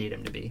whatever I need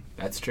him to be.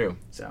 That's true.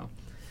 So,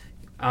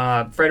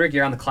 Fredrick,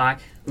 you're on the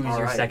clock. Who's All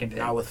your right, second pick?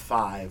 now with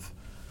 5.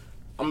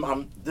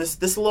 This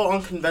is a little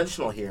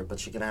unconventional here,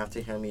 but you're gonna have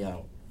to hear me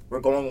out.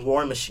 We're going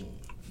War Machine.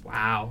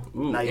 Wow.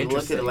 Ooh, Now you look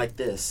interesting. at it like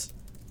this.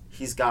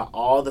 He's got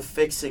all the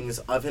fixings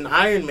of an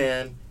Iron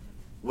Man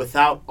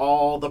without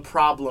all the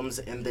problems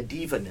and the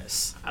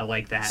diva-ness. I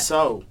like that.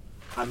 So,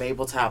 I'm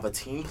able to have a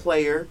team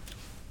player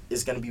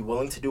is going to be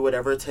willing to do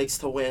whatever it takes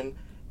to win,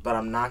 but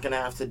I'm not going to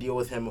have to deal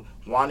with him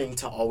wanting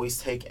to always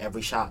take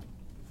every shot.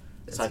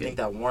 So I think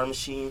that War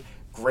Machine,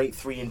 great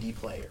 3-and-D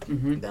player.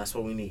 That's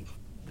what we need.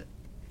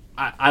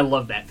 I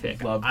love that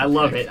pick. Love the I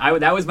love pick. it.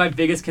 That was my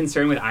biggest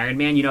concern with Iron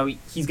Man. You know,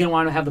 he's going to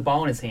want to have the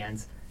ball in his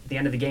hands at the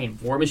end of the game.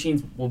 War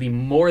Machines will be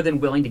more than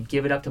willing to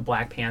give it up to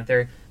Black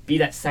Panther, be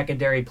that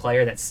secondary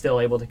player that's still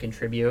able to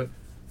contribute.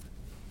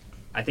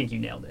 I think you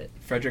nailed it.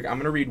 Fredrick, I'm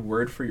going to read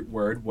word for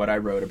word what I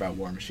wrote about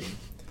War Machine.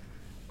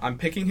 I'm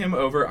picking him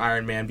over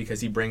Iron Man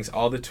because he brings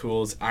all the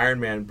tools Iron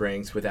Man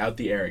brings without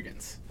the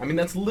arrogance. I mean,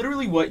 that's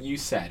literally what you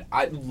said.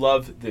 I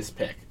love this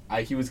pick.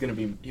 He was gonna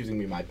be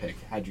my pick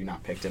had you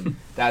not picked him.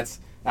 That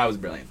was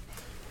brilliant.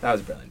 That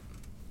was brilliant.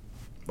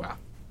 Wow.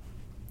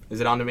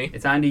 Is it on to me?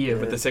 It's on to you.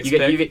 With the sixth you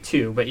get, pick? You get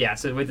 2, but yeah,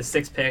 so with the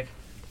 6th pick.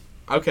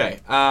 Okay.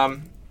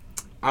 I'm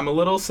a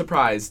little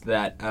surprised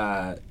that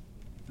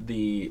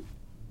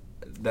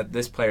that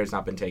this player has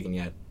not been taken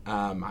yet.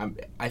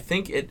 I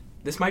think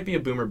this might be a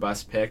boomer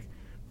bust pick,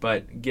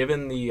 but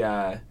given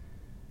the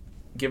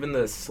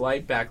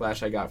slight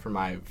backlash I got for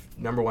my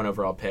number 1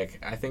 overall pick,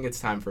 I think it's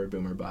time for a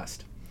boomer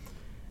bust,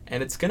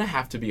 and it's gonna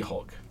have to be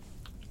Hulk.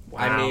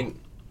 Wow.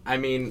 I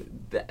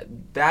mean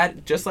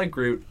that just like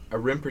Groot, a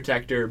rim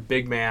protector,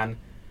 big man.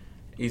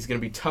 He's gonna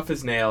be tough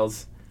as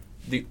nails.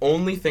 The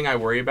only thing I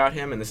worry about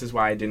him, and this is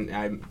why I didn't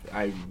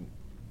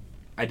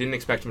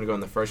expect him to go in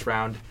the first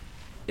round,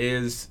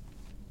 is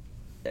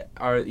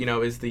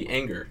the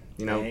anger.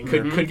 You know,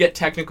 Anger. could get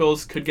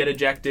technicals, could get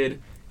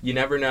ejected. You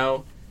never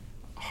know.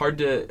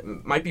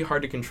 Might be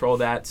hard to control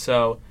that.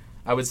 So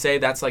I would say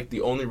that's like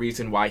the only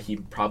reason why he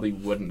probably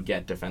wouldn't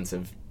get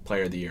Defensive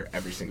Player of the Year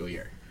every single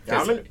year.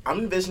 Yeah, I'm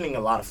envisioning a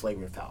lot of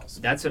flagrant fouls.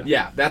 That's what.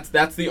 Yeah,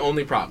 that's the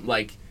only problem.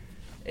 Like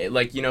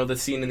you know the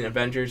scene in the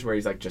Avengers where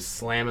he's like just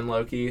slamming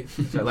Loki.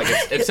 So like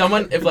if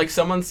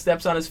someone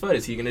steps on his foot,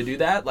 is he gonna do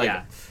that? Like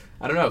Yeah.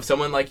 I don't know. If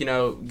someone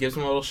gives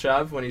him a little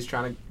shove when he's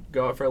trying to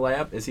go up for a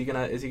layup, is he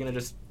gonna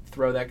just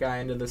throw that guy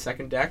into the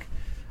second deck?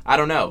 I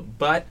don't know,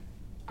 but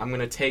I'm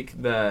gonna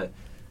take the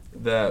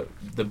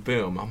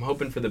boom. I'm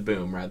hoping for the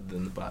boom rather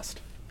than the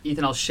bust.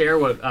 Ethan, I'll share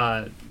what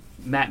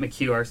Matt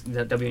McHugh,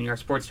 the WNR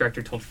sports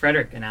director, told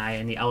Fredrick and I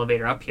in the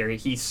elevator up here.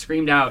 He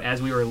screamed out as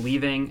we were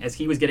leaving, as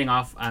he was getting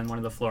off on one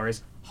of the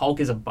floors, Hulk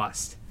is a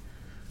bust.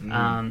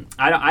 I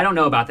don't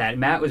know about that.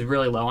 Matt was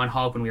really low on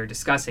Hulk when we were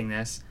discussing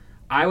this.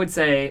 I would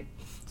say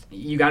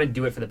you got to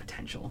do it for the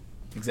potential.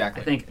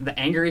 Exactly. I think the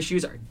anger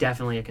issues are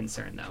definitely a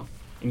concern, though.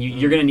 And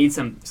you're going to need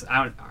some...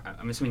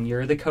 I'm assuming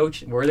you're the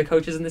coach. We're the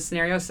coaches in this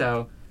scenario,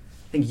 so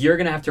I think you're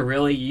going to have to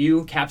really...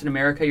 You, Captain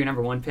America, your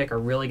number 1 pick, are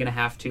really going to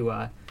have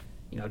to,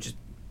 just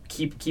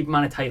keep him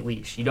on a tight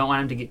leash. You don't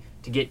want him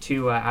to get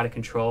too out of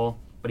control,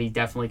 but he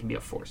definitely can be a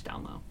force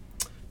down low.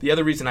 The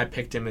other reason I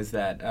picked him is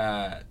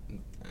that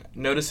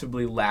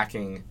noticeably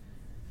lacking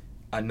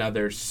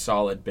another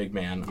solid big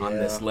man on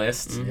this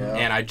list,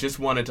 and I just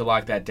wanted to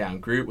lock that down.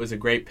 Groot was a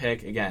great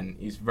pick. Again,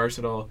 he's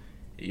versatile,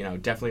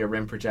 definitely a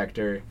rim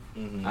protector.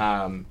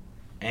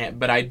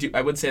 But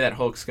I would say that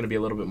Hulk's going to be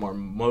a little bit more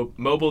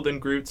mobile than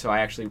Groot, so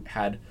I actually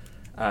had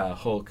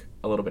Hulk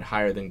a little bit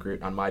higher than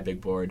Groot on my big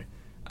board.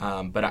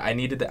 But I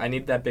needed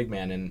that big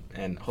man,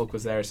 and Hulk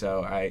was there,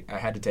 so I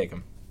had to take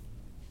him.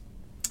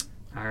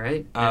 All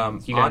right.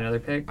 You got another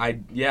pick?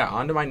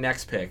 On to my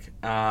next pick.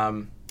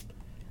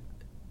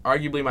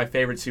 Arguably my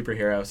favorite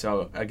superhero,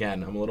 so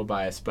again, I'm a little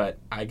biased, but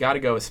I got to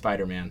go with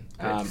Spider-Man.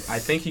 I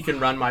think he can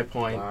run my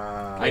point.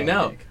 Wow. I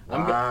know.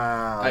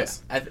 Wow. I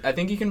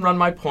think he can run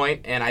my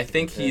point, and I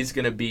think he's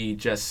going to be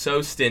just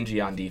so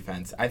stingy on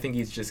defense. I think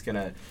he's just going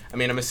to... I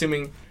mean, I'm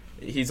assuming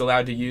he's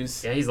allowed to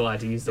use... Yeah, he's allowed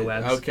to use the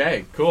webs.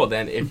 Okay, cool.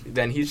 Then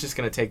he's just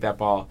going to take that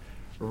ball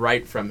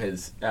right from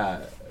his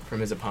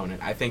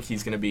opponent. I think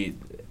he's going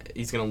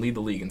to lead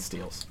the league in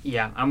steals.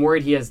 Yeah, I'm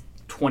worried he has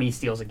 20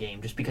 steals a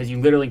game just because you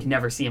literally can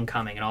never see him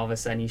coming, and all of a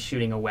sudden he's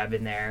shooting a web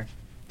in there,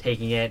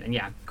 taking it, and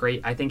yeah,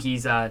 great. I think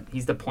he's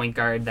the point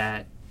guard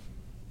that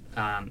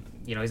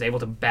he's able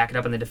to back it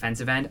up on the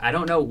defensive end. I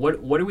don't know.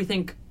 What do we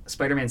think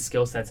Spider-Man's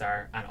skill sets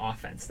are on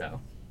offense, though?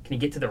 Can he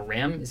get to the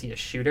rim? Is he a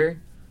shooter?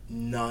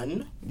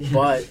 None,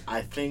 but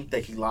I think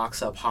that he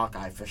locks up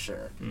Hawkeye for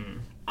sure.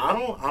 I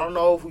don't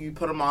know who you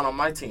put him on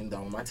my team,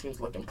 though. My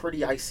team's looking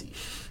pretty icy.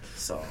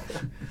 So,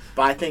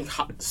 but I think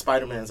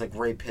Spider-Man's a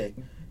great pick.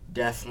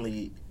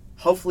 Definitely.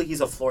 Hopefully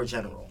he's a floor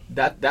general.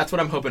 That's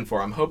what I'm hoping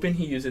for. I'm hoping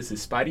he uses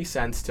his spidey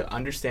sense to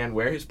understand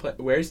where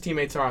his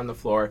teammates are on the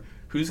floor,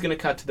 who's going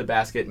to cut to the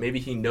basket. Maybe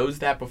he knows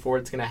that before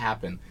it's going to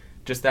happen.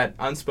 Just that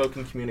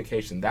unspoken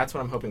communication. That's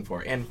what I'm hoping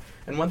for. And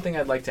one thing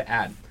I'd like to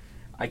add,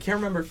 I can't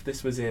remember if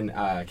this was in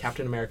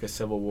Captain America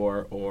Civil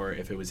War or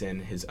if it was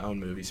in his own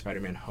movie,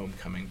 Spider-Man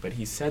Homecoming, but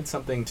he said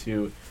something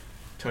to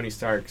Tony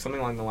Stark,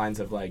 something along the lines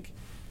of like,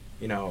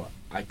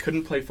 I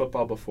couldn't play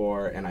football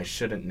before and I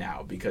shouldn't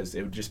now because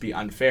it would just be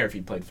unfair if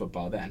he played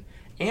football then.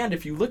 And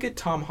if you look at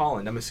Tom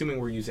Holland, I'm assuming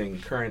we're using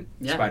current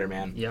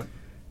Spider-Man. Yep.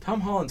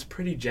 Tom Holland's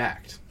pretty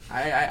jacked.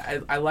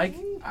 I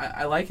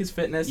like his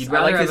fitness. You'd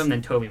rather have his, him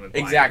than Tobey Maguire.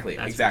 Exactly.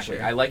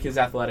 Sure. I like his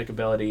athletic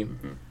ability.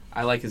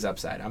 I like his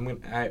upside.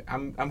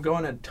 I'm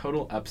going a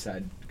total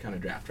upside kind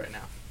of draft right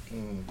now.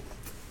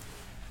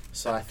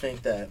 So I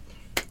think that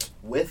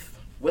with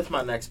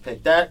my next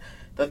pick, that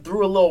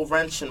threw a little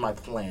wrench in my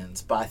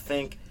plans, but I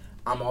think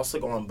I'm also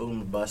going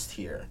boom or bust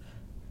here.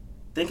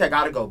 I think I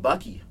got to go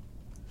Bucky.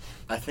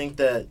 I think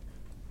that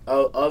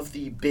of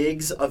the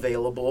bigs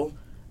available,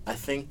 I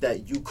think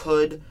that you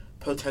could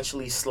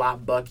potentially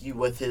slot Bucky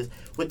with his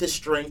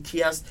strength.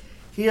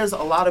 He has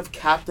a lot of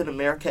Captain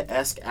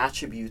America-esque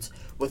attributes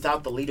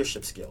without the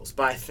leadership skills.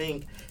 But I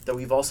think that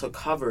we've also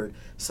covered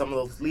some of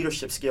those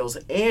leadership skills.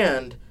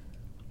 And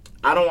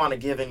I don't want to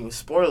give any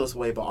spoilers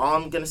away, but all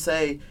I'm going to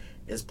say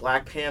is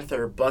Black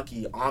Panther,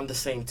 Bucky on the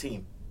same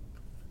team.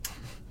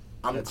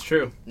 That's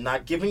true.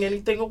 Not giving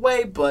anything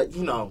away, but,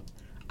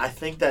 I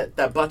think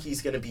that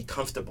Bucky's going to be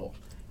comfortable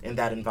in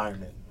that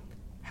environment.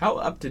 How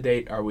up to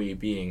date are we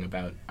being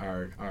about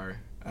our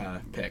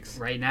picks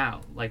right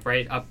now? Like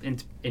right up in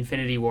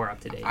Infinity War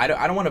up to date. I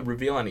don't want to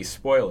reveal any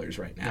spoilers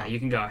right now. No, you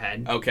can go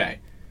ahead. Okay.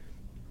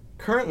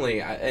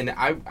 Currently,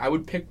 I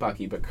would pick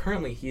Bucky, but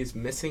currently he is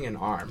missing an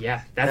arm.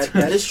 Yeah, that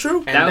is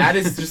true. And that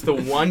is just the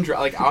one.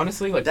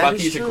 Honestly,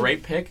 Bucky's a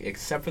great pick,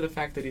 except for the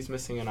fact that he's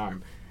missing an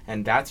arm.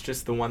 And that's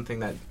just the one thing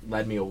that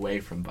led me away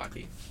from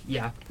Bucky.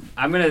 Yeah,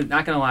 I'm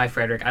not gonna lie,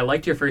 Fredrick. I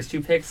liked your first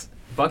two picks.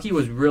 Bucky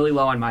was really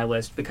low on my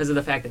list because of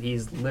the fact that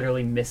he's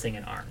literally missing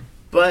an arm.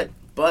 But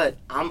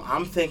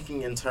I'm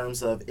thinking in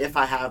terms of if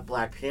I have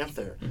Black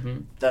Panther,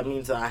 that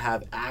means that I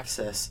have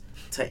access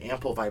to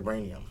ample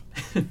vibranium.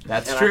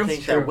 That's true. And I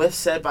think that with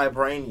said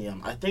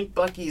vibranium, I think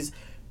Bucky's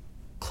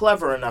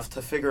clever enough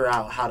to figure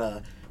out how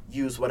to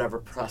use whatever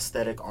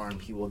prosthetic arm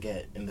he will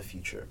get in the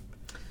future.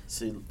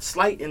 So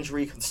slight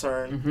injury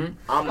concern.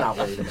 I'm not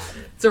worried about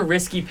it. It's a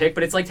risky pick,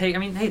 but it's like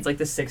it's like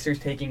the Sixers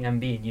taking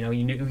Embiid.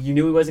 You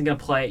knew he wasn't gonna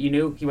play. You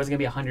knew he wasn't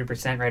gonna be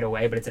 100% right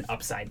away, but it's an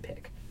upside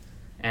pick.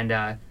 And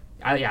I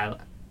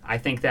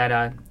think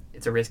that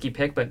it's a risky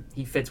pick, but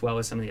he fits well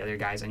with some of the other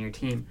guys on your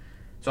team.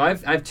 So I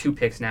have two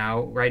picks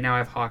now. Right now I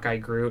have Hawkeye,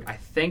 Groot. I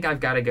think I've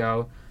got to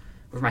go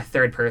with my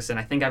third person.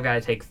 I think I've got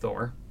to take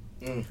Thor,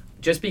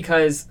 just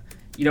because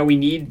we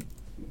need.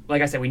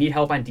 Like I said, we need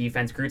help on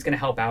defense. Groot's going to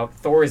help out.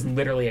 Thor is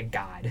literally a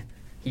god.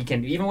 He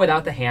can, even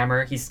without the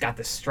hammer, he's got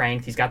the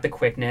strength. He's got the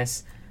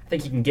quickness. I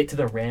think he can get to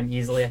the rim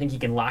easily. I think he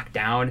can lock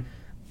down.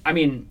 I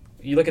mean,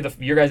 you look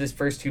at your guys'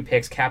 first two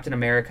picks, Captain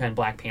America and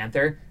Black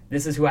Panther.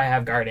 This is who I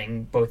have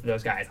guarding both of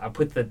those guys. I'll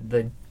put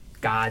the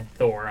god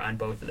Thor on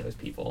both of those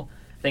people.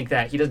 I think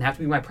that he doesn't have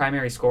to be my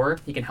primary scorer.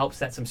 He can help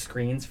set some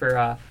screens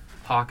for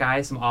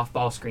Hawkeye, some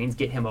off-ball screens,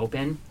 get him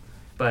open.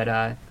 But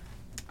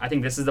I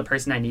think this is the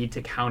person I need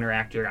to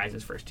counteract your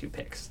guys' first two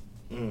picks.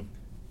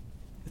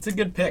 It's a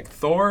good pick.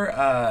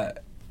 Thor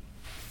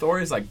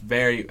is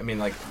very. I mean,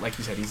 like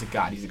you said, he's a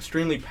god. He's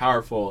extremely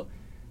powerful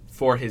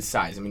for his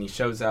size. I mean, he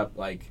shows up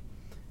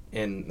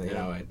in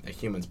a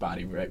human's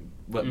body, right?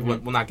 We'll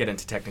not get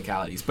into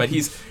technicalities, but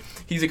he's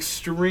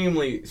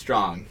extremely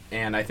strong,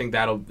 and I think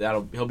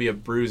he'll be a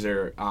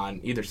bruiser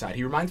on either side.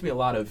 He reminds me a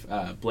lot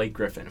of Blake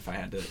Griffin if I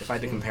had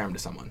to compare him to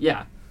someone.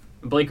 Yeah.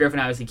 Blake Griffin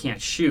obviously can't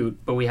shoot,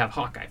 but we have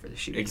Hawkeye for the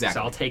shooting. Exactly.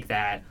 So I'll take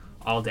that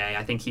all day.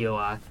 I think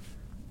he'll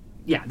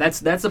that's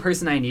the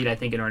person I need, I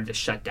think, in order to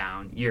shut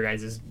down your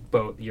guys'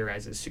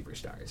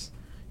 superstars.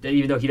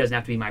 Even though he doesn't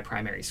have to be my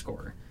primary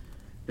scorer.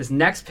 This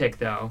next pick,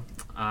 though,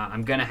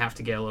 I'm going to have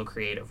to get a little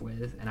creative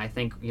with. And I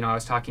think, I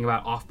was talking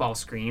about off-ball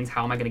screens.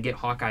 How am I going to get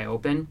Hawkeye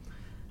open?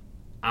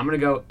 I'm going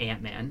to go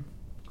Ant-Man.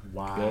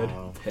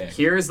 Wow. Good pick.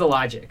 Here's the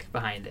logic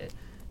behind it.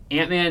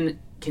 Ant-Man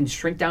can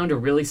shrink down to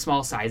really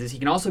small sizes. He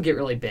can also get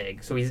really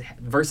big. So he's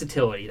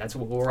versatility. That's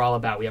what we're all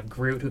about. We have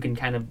Groot who can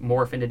kind of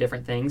morph into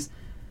different things.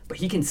 But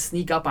he can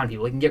sneak up on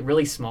people. He can get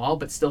really small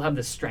but still have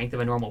the strength of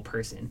a normal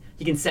person.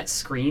 He can set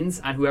screens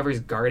on whoever's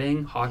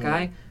guarding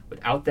Hawkeye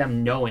without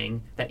them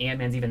knowing that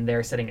Ant-Man's even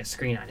there setting a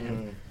screen on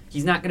him.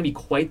 He's not going to be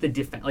quite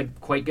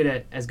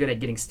as good at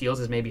getting steals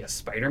as maybe a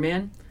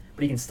Spider-Man,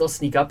 but he can still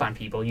sneak up on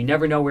people. You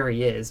never know where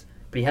he is,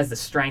 but he has the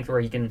strength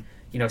where he can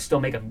still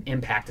make an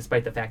impact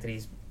despite the fact that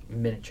he's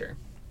miniature.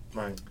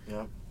 Right.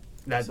 Yeah.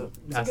 That's the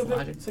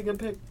logic. It's a good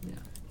pick. Yeah.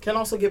 Can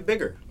also get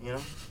bigger,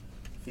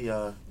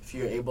 if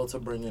you're able to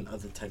bring in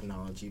other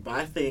technology. But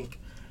I think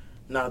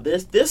now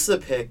this is a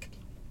pick.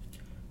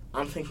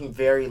 I'm thinking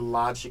very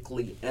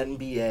logically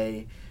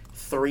NBA,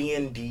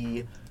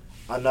 3-and-D,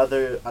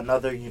 another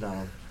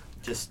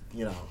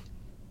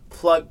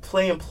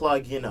play and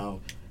plug,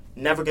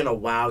 never gonna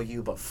wow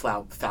you, but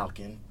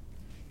Falcon.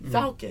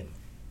 Falcon.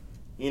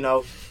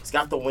 He's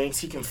got the wings.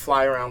 He can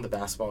fly around the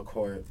basketball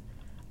court.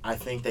 I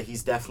think that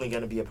he's definitely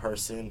going to be a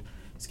person.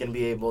 He's going to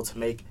be able to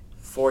make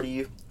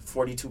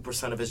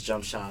 42% of his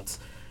jump shots.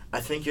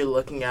 I think you're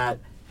looking at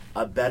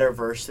a better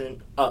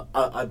version,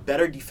 a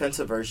better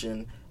defensive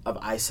version of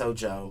ISO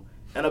Joe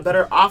and a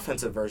better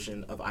offensive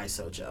version of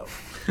ISO Joe.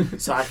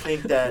 So I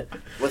think that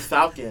with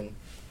Falcon,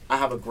 I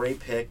have a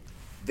great pick.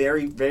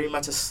 Very, very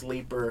much a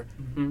sleeper.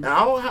 And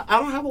I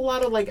don't have a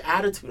lot of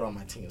attitude on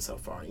my team so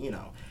far.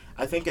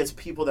 I think it's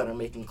people that are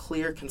making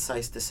clear,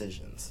 concise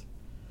decisions.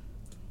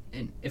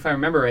 And if I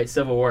remember right,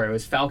 Civil War, it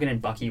was Falcon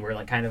and Bucky were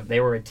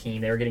they were a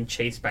team. They were getting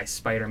chased by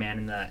Spider-Man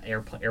in the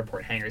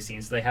airport hangar scene,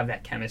 so they have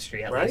that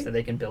chemistry at least that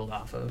they can build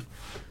off of.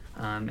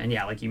 And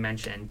yeah, like you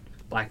mentioned,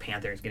 Black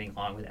Panther is getting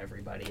along with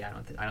everybody. I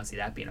don't see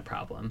that being a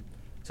problem.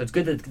 So it's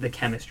good that the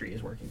chemistry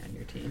is working on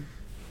your team.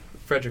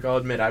 Fredrick, I'll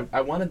admit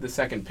I wanted the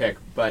second pick,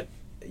 but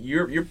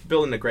you're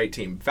building a great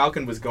team.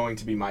 Falcon was going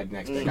to be my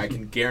next pick. I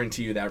can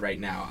guarantee you that right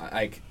now.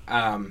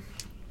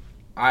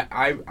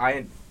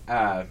 I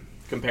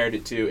compared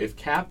it to if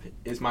Cap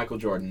is Michael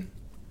Jordan,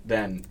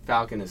 then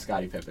Falcon is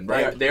Scottie Pippen.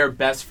 They are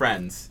best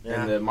friends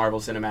in the Marvel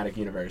Cinematic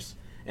Universe.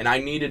 And I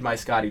needed my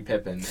Scottie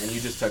Pippen, and you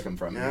just took him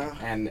from me.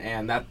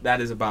 And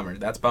that is a bummer.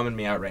 That's bumming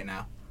me out right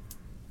now.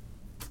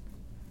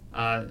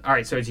 All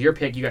right, so it's your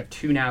pick. You got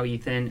two now,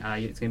 Ethan.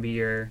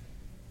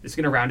 It's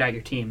gonna round out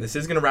your team. This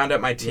is gonna round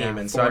out my team,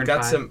 and so I've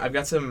got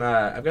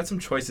 5. some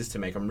choices to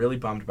make. I'm really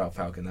bummed about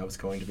Falcon. That was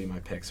going to be my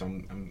pick, so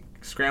I'm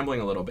scrambling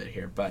a little bit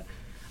here. But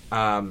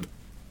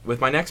with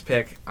my next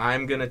pick,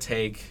 I'm gonna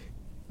take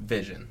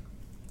Vision.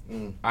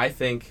 I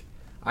think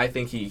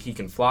he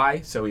can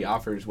fly, so he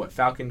offers what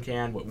Falcon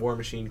can, what War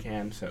Machine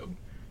can. So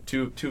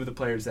two of the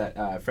players that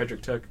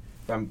Fredrick took,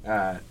 if I'm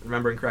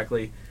remembering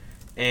correctly.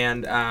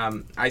 And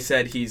I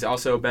said he's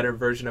also a better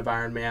version of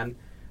Iron Man.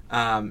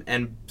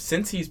 And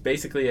since he's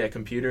basically a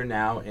computer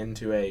now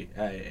into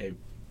a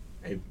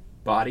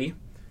body,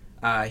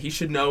 he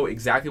should know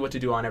exactly what to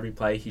do on every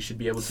play. He should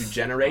be able to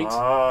generate.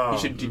 He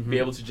should be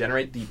able to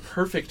generate the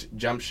perfect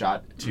jump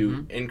shot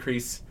to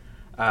increase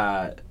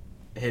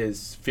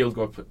his field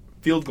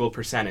goal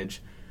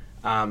percentage.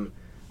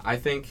 I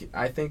think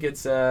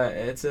it's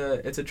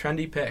a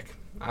trendy pick.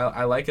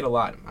 I like it a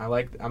lot.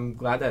 I'm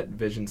glad that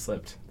Vision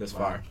slipped this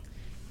far.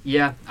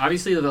 Yeah,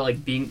 obviously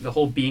the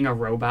whole being a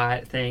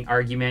robot thing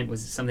argument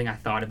was something I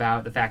thought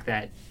about. The fact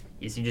that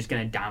is he just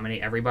going to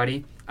dominate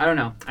everybody? I don't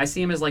know. I see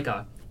him as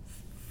a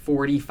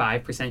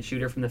 45%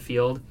 shooter from the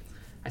field.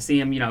 I see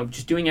him,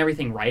 just doing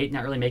everything right,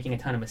 not really making a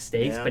ton of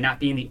mistakes, but not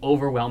being the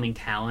overwhelming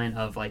talent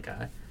of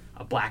a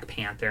Black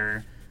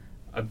Panther,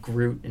 a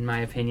Groot, in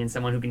my opinion,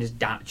 someone who can just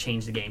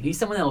change the game. He's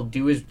someone that'll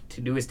do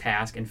his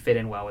task and fit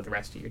in well with the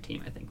rest of your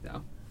team, I think,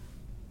 though.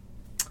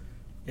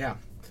 Yeah.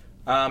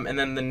 And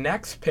then the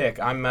next pick,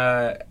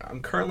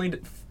 I'm currently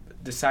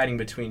deciding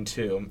between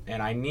two,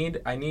 and I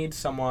need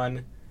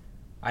some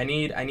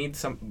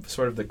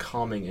sort of the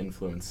calming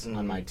influence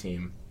on my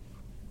team,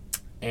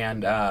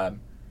 and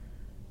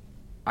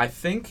I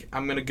think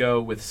I'm gonna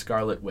go with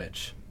Scarlet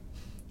Witch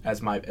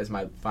as my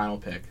final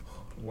pick.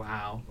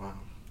 Wow.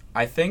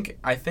 I think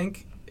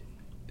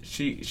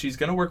she's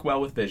gonna work well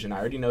with Vision. I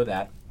already know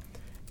that,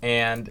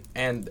 and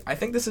I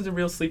think this is a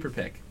real sleeper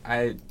pick.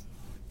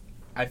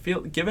 I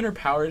feel, given her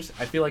powers,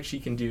 I feel like she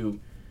can do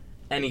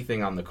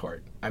anything on the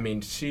court. I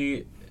mean,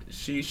 she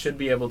should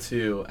be able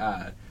to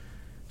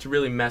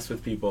really mess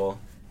with people,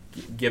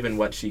 given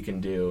what she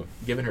can do,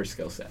 given her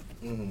skill set.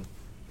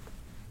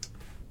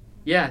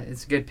 Yeah,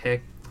 it's a good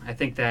pick. I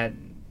think that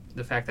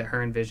the fact that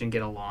her and Vision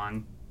get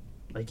along,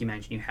 like you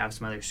mentioned, you have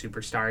some other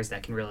superstars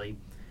that can really,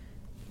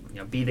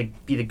 be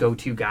the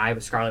go-to guy.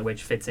 But Scarlet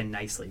Witch fits in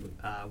nicely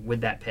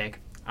with that pick.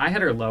 I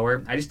had her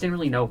lower. I just didn't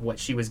really know what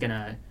she was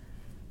gonna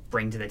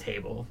bring to the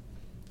table.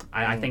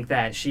 I think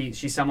that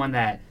she's someone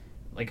that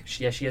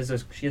she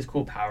has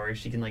cool powers.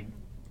 She can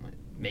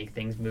make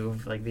things move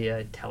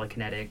via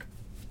telekinetic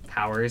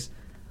powers.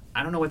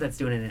 I don't know what that's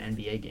doing in an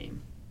NBA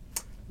game.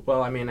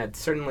 Well, I mean, it's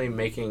certainly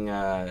making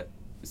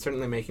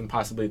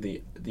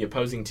possibly the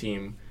opposing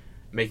team,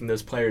 making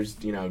those players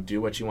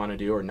do what you want to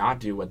do or not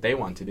do what they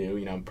want to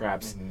do.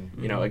 Perhaps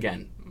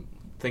again,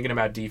 thinking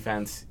about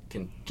defense,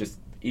 can just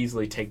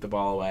easily take the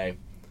ball away.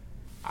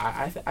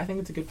 I think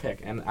it's a good pick,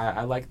 and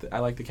I like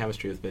the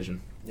chemistry with Vision.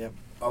 Yeah,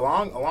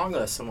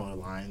 along similar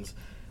lines,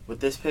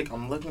 with this pick,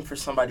 I'm looking for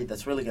somebody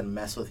that's really gonna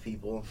mess with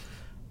people.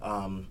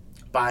 But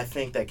I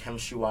think that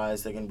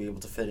chemistry-wise, they're gonna be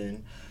able to fit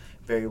in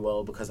very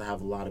well because I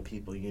have a lot of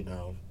people,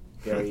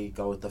 very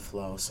go with the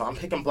flow. So I'm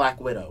picking Black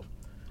Widow.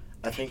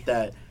 I think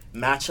that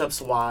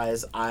Matchups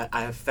wise, I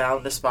have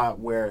found a spot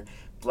where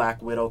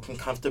Black Widow can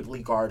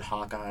comfortably guard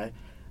Hawkeye.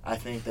 I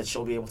think that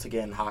she'll be able to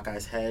get in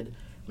Hawkeye's head,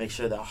 make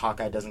sure that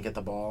Hawkeye doesn't get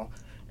the ball.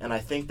 And I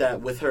think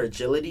that with her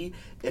agility,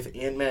 if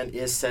Ant-Man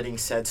is setting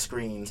said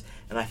screens,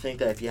 and I think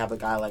that if you have a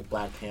guy like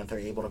Black Panther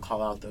able to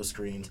call out those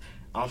screens,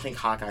 I don't think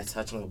Hawkeye's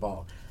touching the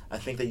ball. I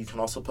think that you can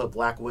also put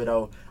Black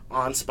Widow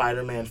on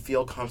Spider-Man,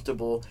 feel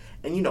comfortable.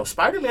 And,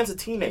 Spider-Man's a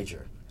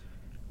teenager.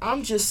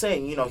 I'm just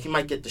saying, he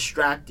might get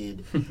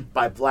distracted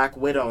by Black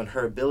Widow and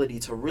her ability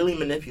to really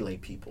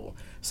manipulate people.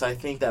 So I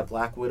think that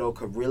Black Widow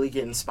could really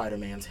get in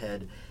Spider-Man's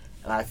head.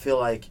 And I feel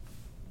like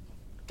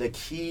the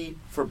key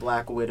for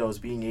Black Widow is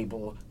being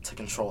able to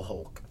control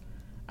Hulk.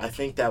 I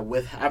think that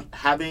with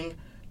having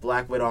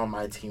Black Widow on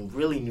my team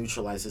really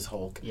neutralizes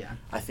Hulk. Yeah.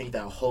 I think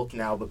that Hulk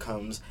now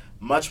becomes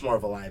much more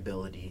of a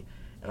liability.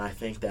 And I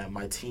think that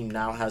my team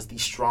now has the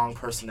strong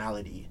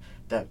personality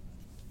that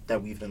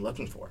we've been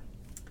looking for.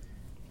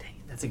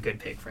 That's a good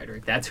pick,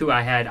 Fredrick. That's who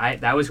I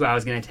had. That was who I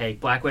was going to take.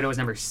 Black Widow was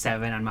number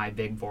 7 on my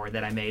big board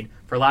that I made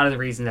for a lot of the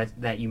reasons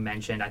that you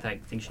mentioned. I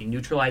think she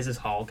neutralizes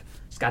Hulk.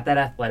 She's got that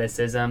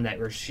athleticism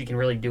where she can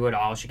really do it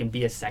all. She can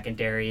be a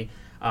secondary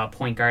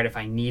point guard if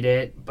I need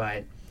it.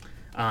 But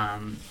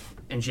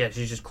and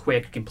she's just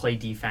quick, can play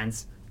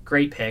defense.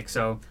 Great pick.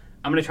 So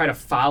I'm going to try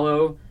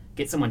to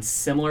get someone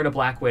similar to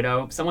Black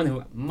Widow, someone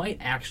who might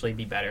actually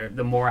be better.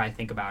 The more I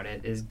think about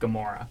it, is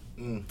Gamora.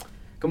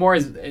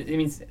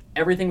 Gamora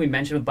everything we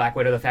mentioned with Black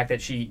Widow, the fact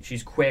that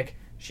she's quick,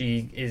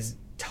 she is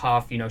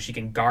tough, she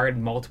can guard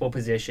multiple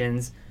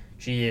positions,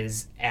 she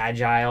is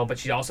agile, but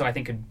she also, I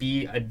think, could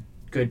be a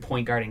good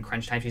point guard in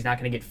crunch time. She's not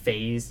going to get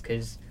phased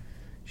because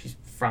she's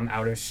from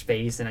outer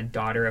space and a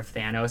daughter of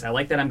Thanos. I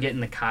like that I'm getting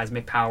the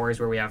cosmic powers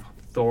where we have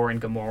Thor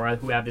and Gamora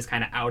who have this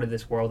kind of out of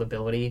this world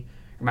ability.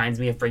 Reminds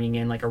me of bringing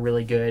in like a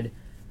really good,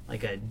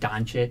 like a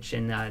Doncic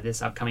in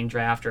this upcoming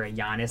draft, or a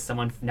Giannis,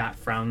 someone not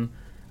from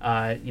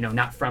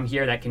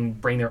here that can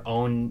bring their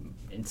own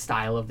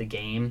style of the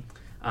game.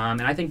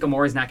 And I think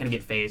Gamora's not going to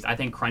get phased. I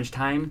think crunch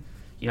time,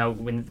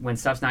 when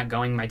stuff's not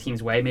going my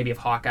team's way, maybe if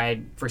Hawkeye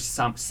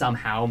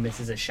somehow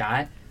misses a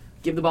shot,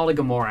 give the ball to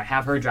Gamora,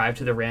 have her drive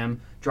to the rim,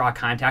 draw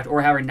contact,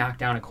 or have her knock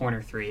down a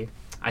corner 3.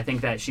 I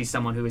think that she's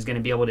someone who is going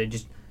to be able to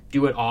just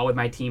do it all with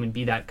my team and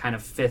be that kind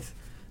of fifth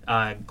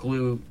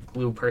glue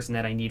person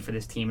that I need for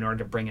this team in order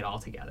to bring it all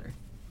together.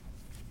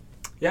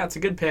 Yeah, it's a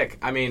good pick.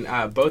 I mean,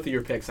 both of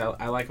your picks,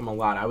 I like them a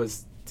lot. I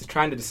was just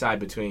trying to decide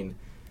between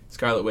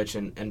Scarlet Witch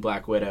and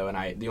Black Widow,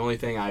 and the only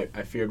thing I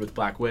feared with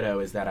Black Widow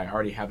is that I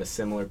already have a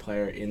similar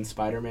player in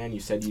Spider-Man. You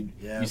said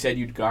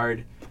you'd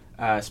guard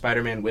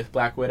Spider-Man with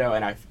Black Widow,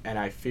 and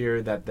I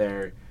feared that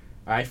their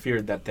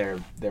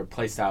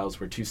play styles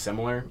were too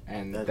similar,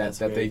 and that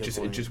they it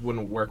just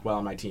wouldn't work well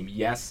on my team.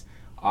 Yes,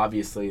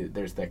 obviously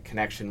there's the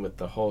connection with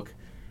the Hulk,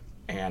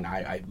 and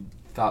I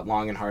thought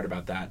long and hard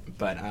about that,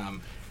 but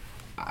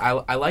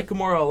I like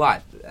Gamora a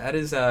lot. That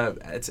is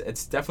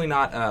it's definitely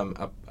not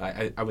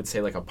I would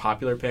say like a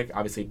popular pick,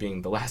 obviously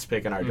being the last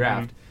pick in our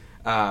draft.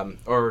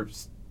 Or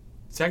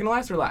second to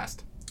last or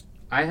last?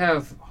 I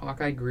have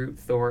Hawkeye, Groot,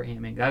 Thor,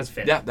 Ant-Man. That was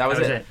 5th. Yeah, that was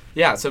it.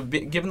 Yeah, so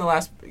given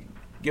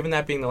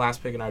that being the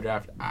last pick in our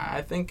draft,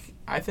 I think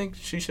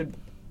she should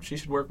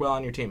work well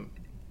on your team.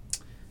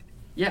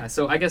 Yeah,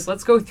 so I guess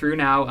let's go through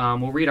now.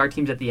 We'll read our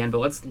teams at the end, but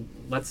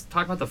let's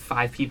talk about the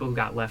 5 people who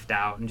got left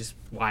out and just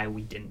why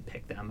we didn't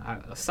pick them.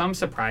 Some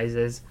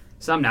surprises,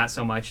 some not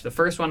so much. The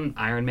first one,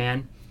 Iron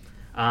Man.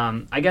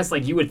 I guess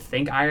like you would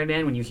think Iron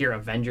Man when you hear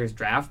Avengers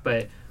draft,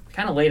 but we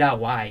kind of laid out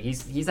why.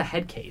 He's a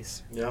head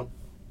case. Yep.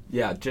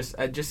 Yeah,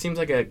 it just seems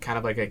like a kind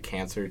of like a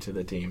cancer to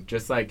the team.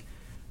 Just like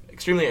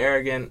extremely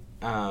arrogant.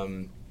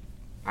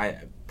 I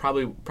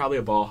probably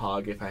a ball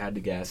hog if I had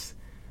to guess.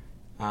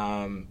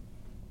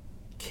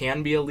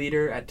 Can be a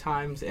leader at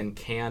times and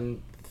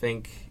can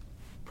think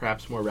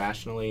perhaps more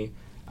rationally.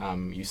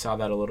 You saw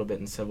that a little bit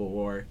in Civil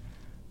War,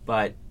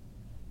 but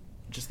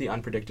just the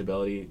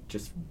unpredictability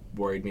just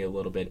worried me a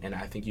little bit, and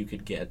I think you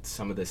could get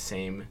some of the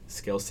same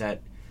skill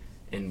set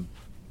in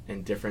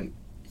different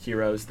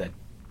heroes that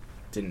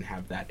didn't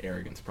have that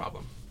arrogance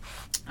problem.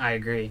 I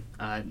agree.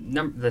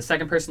 The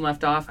second person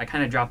left off, I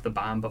kind of dropped the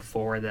bomb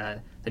before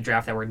the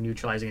draft that we're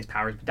neutralizing his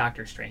powers, but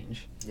Doctor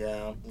Strange.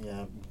 Yeah,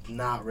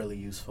 not really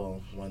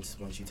useful once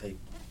you take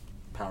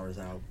powers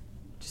out.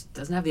 Just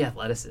doesn't have the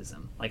athleticism.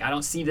 Like, I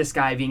don't see this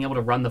guy being able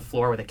to run the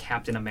floor with a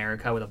Captain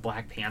America, with a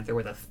Black Panther,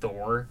 with a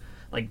Thor.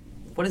 Like,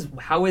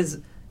 how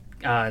is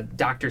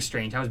Doctor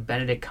Strange, how is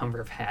Benedict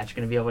Cumberbatch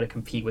going to be able to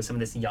compete with some of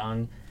this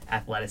young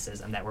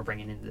athleticism that we're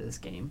bringing into this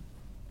game?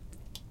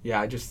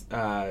 Yeah, I just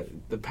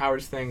the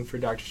powers thing for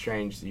Doctor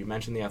Strange. You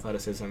mentioned the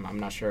athleticism. I'm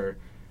not sure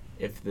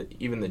if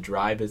even the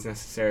drive is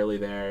necessarily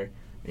there.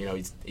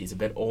 He's a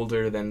bit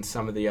older than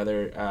some of the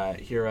other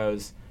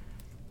heroes.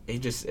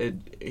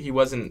 He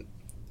wasn't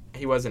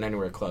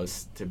anywhere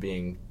close to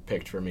being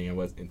picked for me.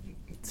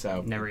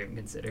 Never even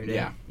considered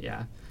it.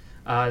 Yeah.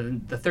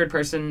 The third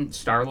person,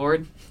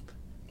 Star-Lord.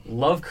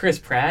 Love Chris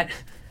Pratt.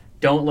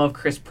 Don't love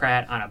Chris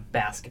Pratt on a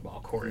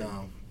basketball court.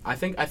 No. I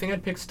think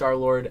I'd pick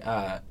Star-Lord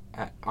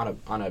on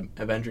a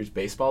Avengers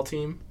baseball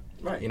team.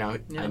 Right. You know,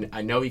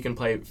 I know he can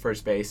play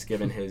first base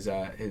given his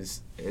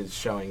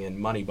showing in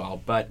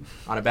Moneyball, but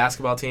on a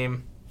basketball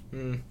team,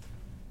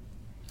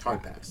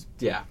 hard pass.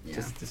 Yeah,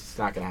 just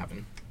not gonna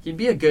happen. He'd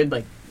be a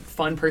good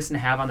fun person to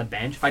have on the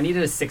bench. If I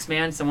needed a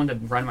 6-man, someone to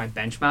run my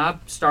bench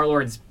mob,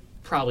 Star-Lord's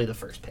probably the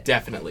first pick.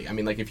 Definitely. I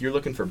mean, if you're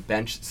looking for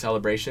bench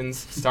celebrations,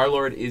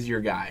 Star-Lord is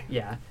your guy.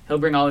 Yeah, he'll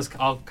bring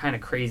all kind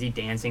of crazy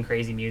dancing,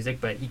 crazy music,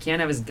 but he can't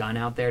have his gun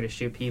out there to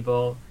shoot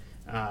people.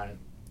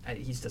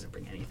 He just doesn't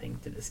bring anything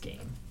to this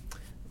game.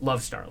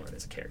 Love Star-Lord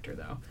as a character,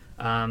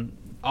 though.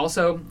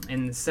 Also,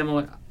 in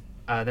similar,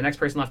 the next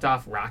person left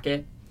off,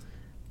 Rocket.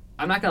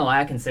 I'm not gonna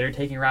lie, I considered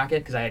taking Rocket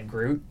because I had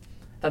Groot.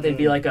 Thought they'd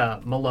be like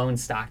a Malone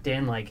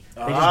Stockton, they just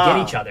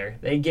get each other.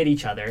 They get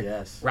each other.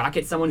 Yes.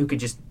 Rocket's someone who could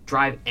just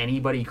drive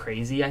anybody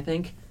crazy. I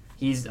think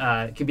he's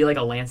could be like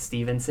a Lance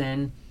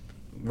Stevenson,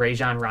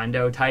 Rajon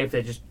Rondo type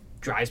that just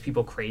drives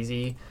people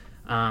crazy.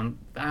 I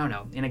don't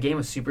know. In a game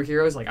of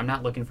superheroes, I'm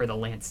not looking for the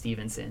Lance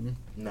Stevenson.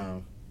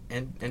 No.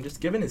 And just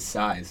given his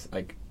size,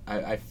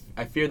 I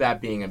fear that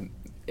being an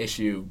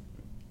issue,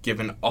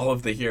 given all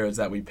of the heroes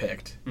that we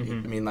picked.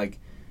 Mm-hmm. I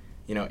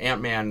mean,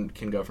 Ant-Man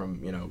can go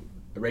from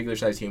a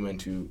regular-sized human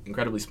to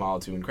incredibly small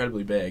to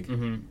incredibly big.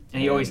 Mm-hmm.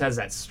 And he always has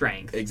that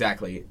strength.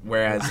 Exactly.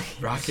 Whereas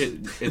Rocket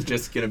is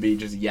just going to be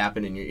just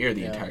yapping in your ear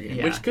the entire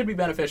game, which could be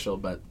beneficial,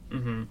 but...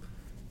 Mm-hmm.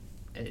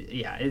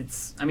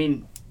 I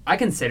mean, I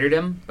considered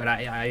him, but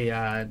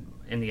I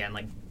in the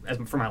end, as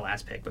for my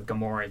last pick, but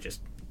Gamora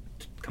just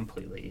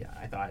completely,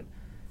 I thought,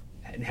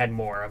 had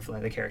more of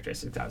the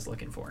characteristics I was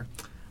looking for.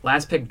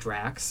 Last pick,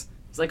 Drax.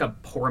 He's like a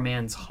poor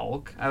man's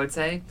Hulk, I would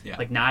say. Yeah.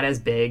 Not as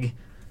big,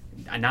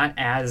 not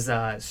as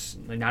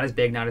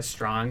big, not as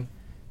strong,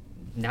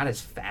 not as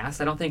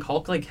fast. I don't think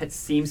Hulk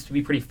seems to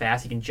be pretty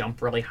fast. He can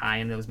jump really high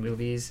in those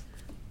movies.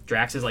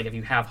 Drax is if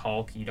you have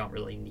Hulk, you don't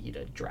really need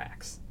a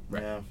Drax.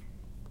 Right. Yeah.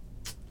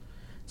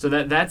 So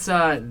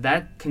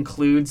that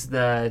concludes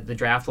the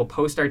draft. We'll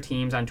post our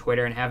teams on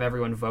Twitter and have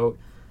everyone vote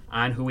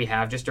on who we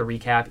have. Just to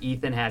recap,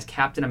 Ethan has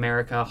Captain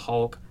America,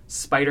 Hulk,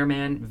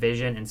 Spider-Man,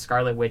 Vision, and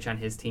Scarlet Witch on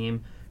his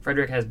team.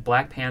 Fredrick has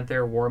Black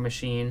Panther, War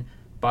Machine,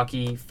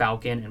 Bucky,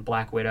 Falcon, and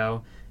Black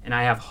Widow. And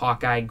I have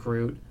Hawkeye,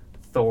 Groot,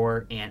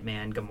 Thor,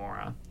 Ant-Man,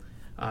 Gamora.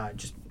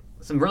 Just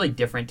some really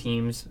different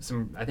teams.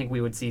 I think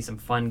we would see some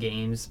fun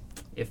games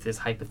if this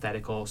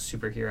hypothetical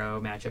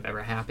superhero matchup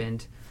ever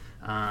happened.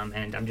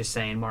 And I'm just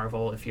saying,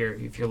 Marvel, if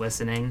you're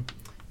listening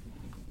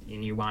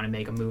and you want to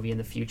make a movie in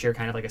the future,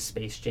 kind of like a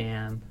Space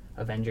Jam,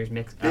 Avengers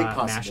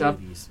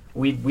mashup,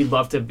 we'd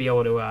love to be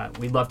able to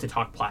we'd love to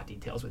talk plot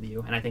details with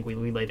you, and I think we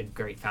laid a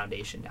great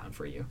foundation down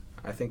for you.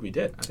 I think we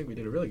did. I think we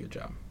did a really good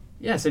job.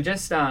 Yeah, so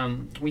just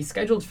we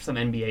scheduled some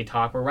NBA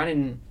talk. We're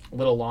running a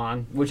little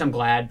long, which I'm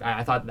glad.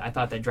 I thought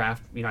that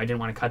draft, I didn't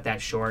want to cut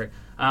that short.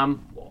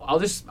 I'll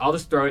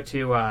just throw it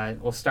to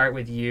we'll start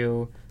with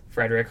you,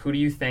 Fredrick. Who do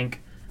you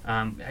think?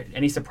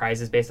 Any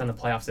surprises based on the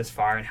playoffs this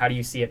far, and how do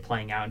you see it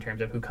playing out in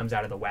terms of who comes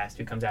out of the West,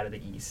 who comes out of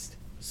the East?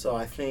 So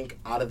I think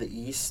out of the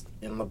East,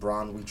 in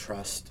LeBron we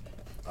trust.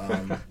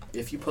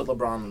 If you put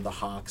LeBron and the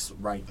Hawks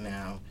right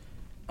now,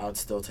 I would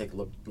still take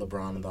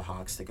LeBron and the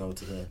Hawks to go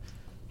to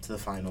the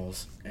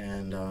finals.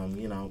 And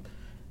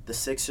the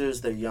Sixers,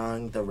 they're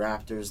young. The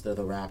Raptors, they're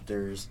the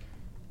Raptors.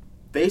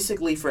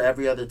 Basically, for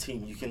every other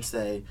team, you can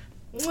say,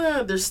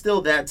 well, they're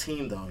still that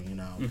team though.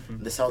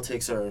 Mm-hmm. The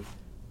Celtics are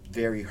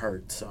very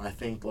hurt. So I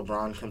think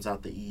LeBron comes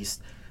out the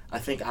East. I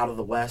think out of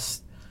the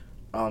West,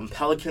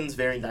 Pelicans,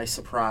 very nice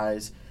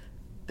surprise.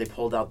 They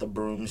pulled out the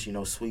brooms,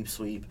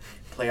 sweep.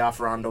 Playoff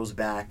Rondo's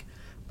back.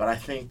 But I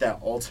think that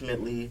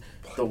ultimately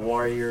the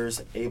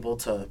Warriors able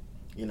to,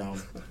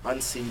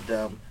 unseed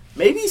them.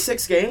 Maybe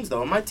 6 games,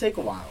 though. It might take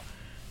a while.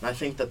 And I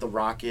think that the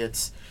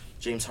Rockets,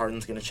 James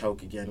Harden's going to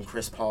choke again.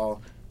 Chris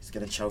Paul is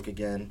going to choke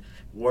again.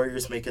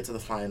 Warriors make it to the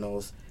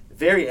finals.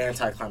 Very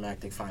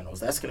anticlimactic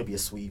finals. That's going to be a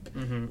sweep.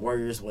 Mm-hmm.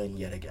 Warriors win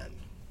yet again.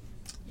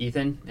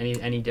 Ethan,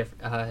 any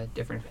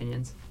different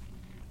opinions?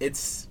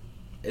 It's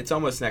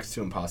almost next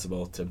to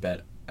impossible to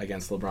bet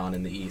against LeBron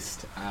in the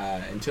East.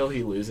 Until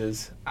he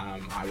loses,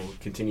 I will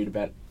continue to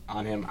bet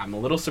on him. I'm a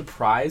little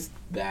surprised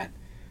that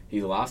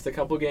he lost a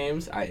couple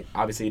games.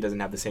 Obviously, he doesn't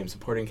have the same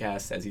supporting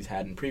cast as he's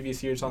had in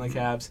previous years on the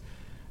Cavs,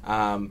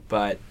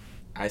 but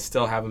I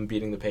still have him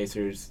beating the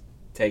Pacers,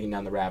 taking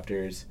down the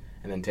Raptors,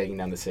 and then taking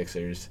down the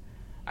Sixers.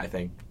 I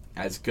think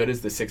as good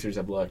as the Sixers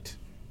have looked,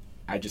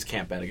 I just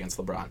can't bet against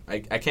LeBron.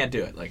 I can't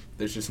do it.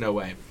 There's just no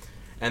way.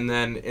 And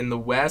then in the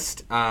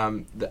West,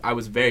 I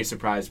was very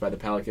surprised by the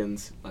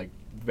Pelicans.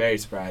 Very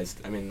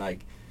surprised. I mean,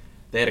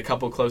 they had a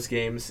couple close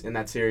games in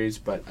that series,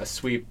 but a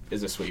sweep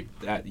is a sweep.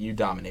 That you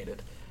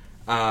dominated.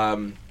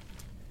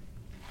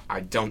 I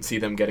don't see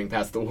them getting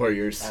past the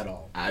Warriors At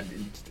all. I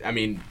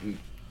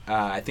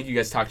think you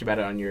guys talked about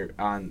it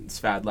on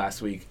SVAD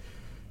last week.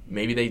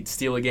 Maybe they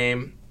steal a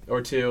game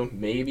or two,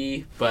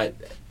 maybe. But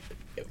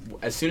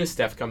as soon as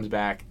Steph comes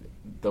back,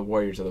 the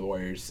Warriors are the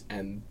Warriors,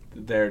 and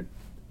they're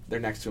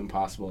next to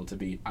impossible to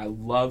beat. I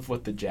love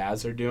what the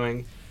Jazz are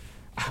doing.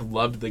 I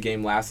loved the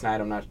game last night.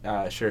 I'm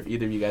not sure if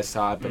either of you guys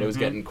saw it, but it was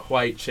getting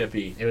quite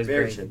chippy. It was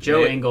Very great. chippy.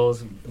 Joe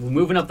Ingles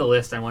moving up the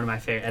list on one of my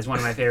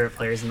favorite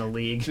players in the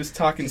league. Just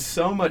talking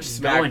so much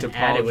smack Going to at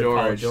Paul it with Paul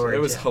George. George, It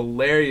was yeah.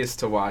 hilarious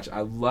to watch.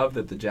 I love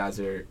that the Jazz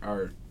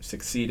are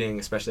succeeding,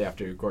 especially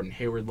after Gordon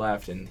Hayward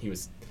left, and he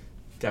was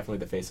definitely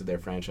the face of their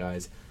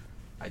franchise.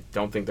 I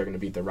don't think they're going to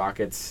beat the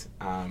Rockets.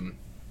 I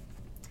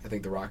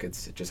think the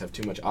Rockets just have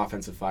too much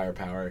offensive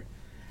firepower.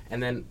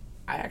 And then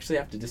I actually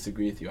have to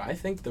disagree with you. I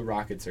think the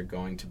Rockets are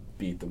going to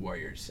beat the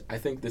Warriors. I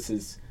think this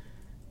is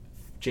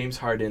James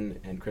Harden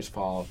and Chris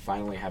Paul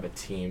finally have a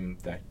team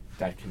that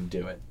can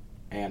do it.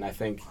 And I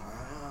think,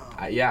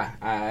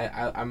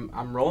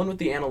 I'm rolling with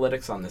the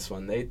analytics on this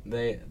one.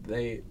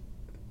 They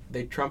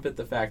trumpet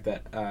the fact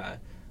that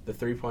the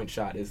 3-point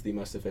shot is the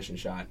most efficient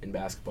shot in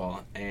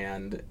basketball,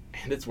 and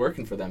it's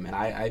working for them. And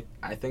I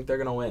think they're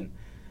gonna win,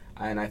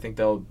 and I think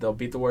they'll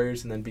beat the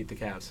Warriors and then beat the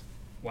Cavs.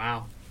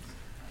 Wow.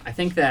 I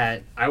think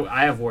that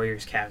I have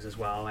Warriors Cavs as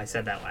well. I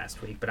said that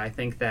last week, but I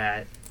think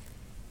that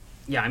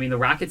the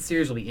Rockets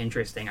series will be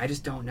interesting. I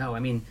just don't know. I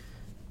mean,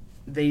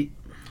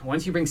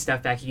 once you bring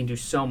Steph back, he can do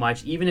so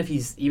much. Even if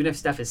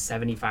Steph is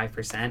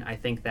 75%, I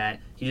think that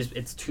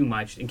it's too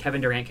much. And Kevin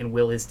Durant can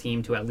will his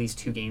team to at least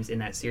 2 games in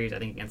that series, I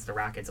think, against the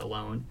Rockets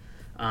alone.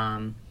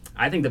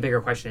 I think the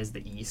bigger question is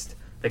the East.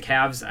 The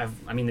Cavs,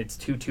 it's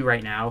 2-2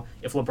 right now.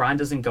 If LeBron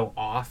doesn't go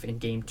off in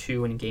Game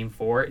 2 and in Game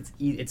 4, it's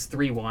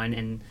 3-1,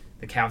 and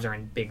the Cavs are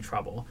in big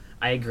trouble.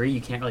 I agree,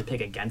 you can't really pick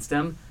against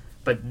them,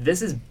 but the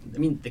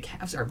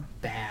Cavs are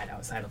bad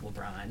outside of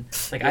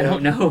LeBron. Like, yeah. I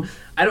don't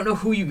know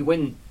who you,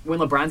 when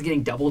LeBron's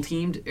getting double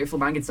teamed, if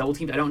LeBron gets double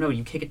teamed, I don't know,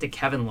 you kick it to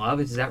Kevin Love.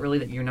 Is that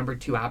really your number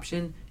 2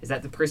 option? Is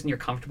that the person you're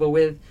comfortable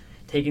with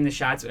taking the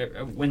shots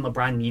when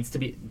LeBron needs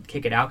to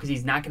kick it out? Because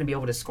he's not going to be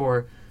able to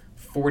score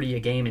 40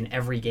 a game in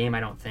every game, I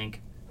don't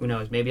think. Who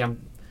knows? Maybe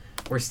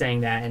we're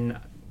saying that, and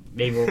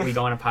maybe we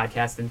go on a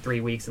podcast in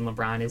 3 weeks and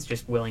LeBron is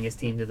just willing his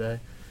team to the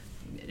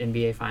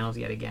NBA Finals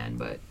yet again.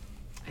 But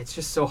it's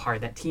just so hard.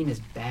 That team is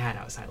bad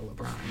outside of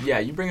LeBron. Yeah,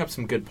 you bring up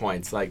some good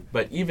points.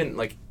 But even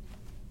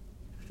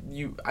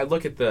I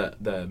look at the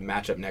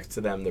matchup next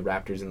to them, the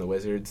Raptors and the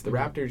Wizards. The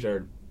Raptors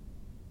are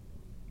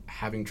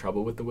having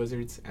trouble with the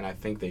Wizards, and I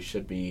think they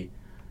should be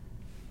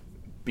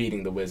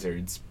beating the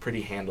Wizards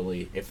pretty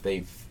handily if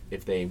they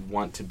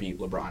want to beat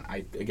LeBron.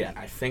 I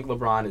think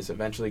LeBron is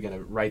eventually going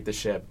to right the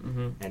ship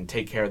and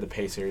take care of the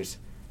Pacers.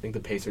 I think the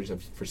Pacers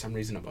have, for some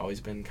reason, have always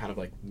been kind of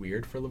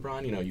weird for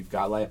LeBron. You know, you've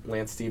got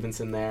Lance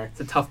Stevenson there. It's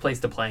a tough place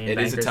to play in it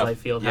Bankers is a tough,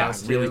 Life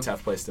Fieldhouse, really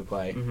tough place to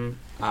play.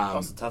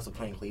 Also tough to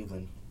play in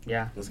Cleveland.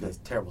 Yeah. This guy's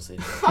terrible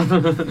city.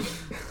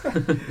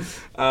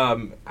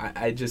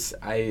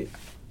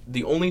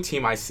 The only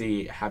team I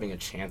see having a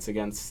chance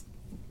against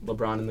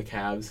LeBron and the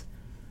Cavs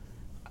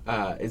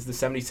is the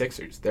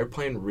 76ers. They're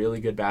playing really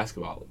good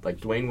basketball.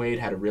 Dwayne Wade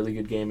had a really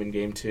good game in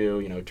Game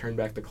 2, turned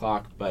back the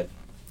clock, but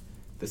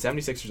the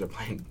 76ers are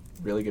playing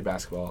really good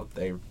basketball.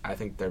 I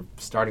think their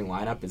starting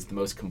lineup is the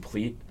most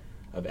complete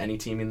of any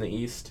team in the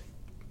East.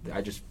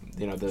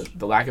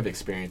 The lack of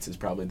experience is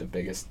probably the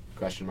biggest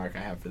question mark I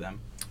have for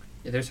them.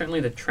 Yeah, they're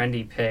certainly the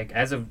trendy pick.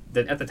 At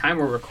the time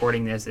we're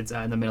recording this, it's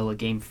in the middle of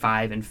Game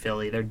 5 in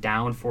Philly. They're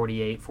down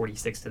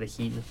 48-46 to the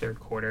Heat in the third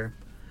quarter.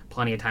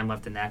 Plenty of time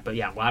left in that. But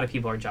yeah, a lot of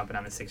people are jumping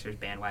on the Sixers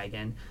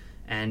bandwagon.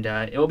 And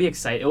it will be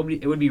exciting.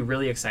 It would be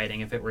really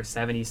exciting if it were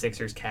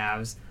 76ers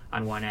Cavs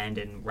on one end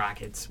and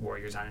Rockets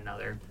Warriors on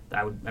another.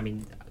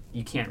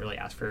 You can't really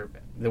ask for,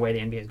 the way the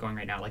NBA is going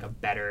right now, a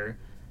better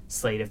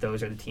slate if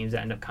those are the teams that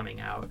end up coming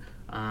out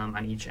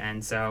on each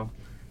end. So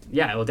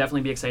yeah, it will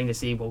definitely be exciting to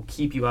see. We'll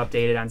keep you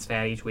updated on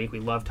SVAD each week. We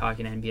love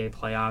talking NBA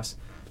playoffs.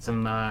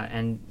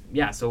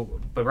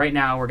 But right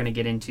now we're going to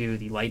get into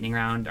the lightning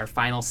round, our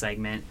final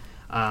segment.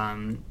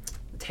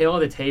 Tail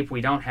of the tape,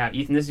 we don't have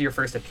Ethan. This is your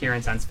first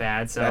appearance on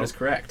SVAD, so that is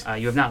correct.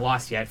 You have not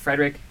lost yet,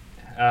 Fredrick.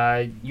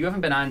 You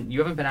haven't been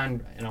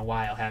on in a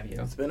while, have you?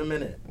 It's been a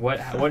minute. What?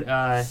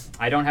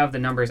 I don't have the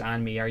numbers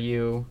on me. Are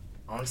you?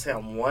 I want to say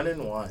I'm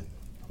 1-1.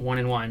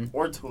 1-1.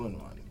 Or 2-1.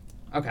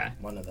 Okay.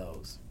 One of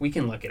those. We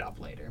can look it up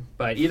later.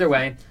 But either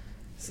way,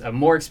 it's a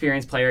more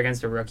experienced player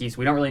against a rookie, so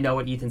we don't really know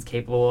what Ethan's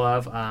capable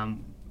of.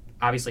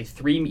 Obviously,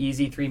 3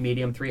 easy, 3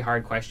 medium, 3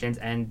 hard questions,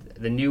 and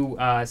the new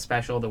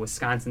special, the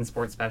Wisconsin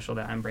Sports Special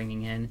that I'm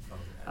bringing in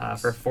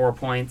for 4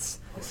 points.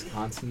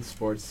 Wisconsin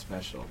Sports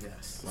Special.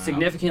 Yes. Wow.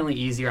 Significantly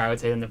easier, I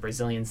would say, than the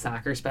Brazilian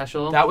Soccer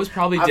Special. That was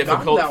probably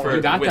difficult for...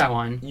 You got that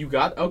one. You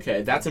got...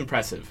 Okay, that's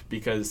impressive,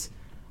 because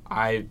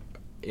having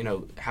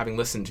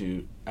listened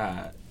to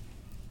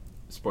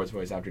Sports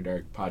Voice After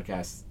Dark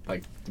podcasts,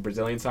 the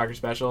Brazilian Soccer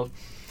Special,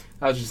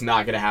 that was just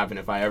not going to happen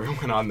if I ever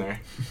went on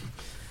there.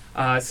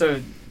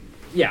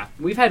 Yeah,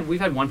 we've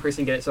had one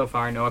person get it so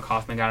far. Noah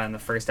Kaufman got it in the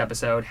first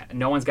episode.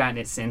 No one's gotten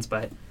it since,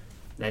 but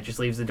that just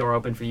leaves the door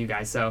open for you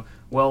guys. So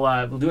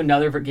we'll do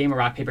another game of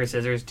rock, paper,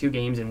 scissors, 2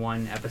 games in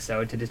one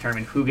episode to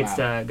determine who gets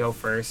to go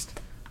first.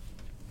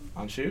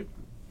 On shoot?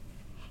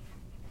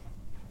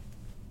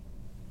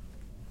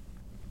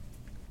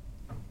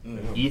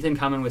 Ethan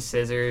coming with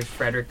scissors,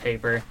 Fredrick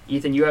paper.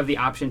 Ethan, you have the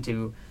option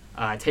to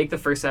Take the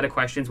first set of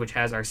questions, which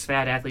has our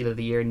SVAD Athlete of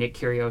the Year, Nick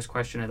Kyrgios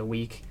Question of the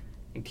Week.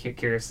 And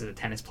Kyrgios is a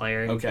tennis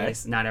player, in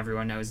case not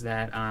everyone knows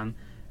that. And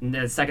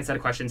the second set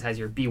of questions has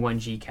your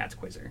B1G Cats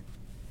Quizzer.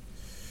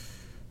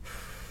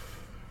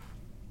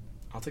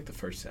 I'll take the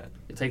first set.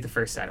 You'll take the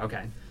first set,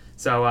 okay.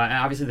 So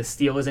obviously the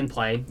steal is in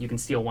play. You can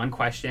steal one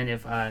question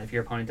if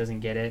your opponent doesn't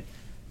get it.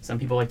 Some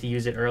people like to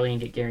use it early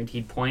and get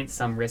guaranteed points.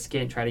 Some risk it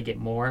and try to get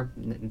more.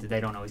 They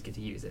don't always get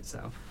to use it.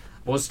 So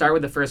we'll start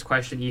with the first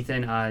question,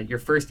 Ethan. Your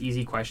first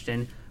easy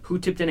question. Who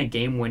tipped in a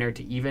game winner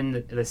to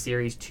even the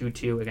series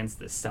 2-2 against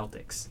the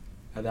Celtics?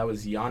 That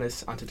was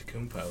Giannis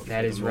Antetokounmpo.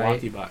 That is right.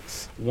 Milwaukee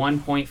Bucks. 1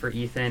 point for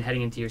Ethan.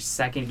 Heading into your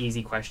second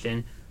easy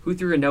question. Who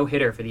threw a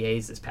no-hitter for the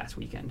A's this past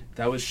weekend?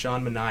 That was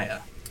Sean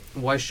Manaea.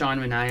 Was Sean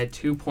Manaea.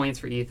 2 points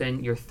for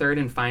Ethan. Your third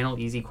and final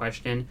easy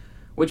question.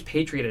 Which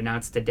Patriot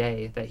announced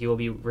today that he will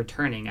be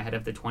returning ahead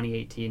of the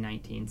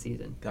 2018-19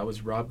 season? That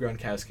was Rob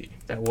Gronkowski.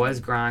 That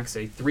was Gronk.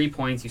 So 3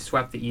 points. You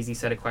swept the easy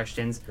set of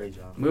questions. Great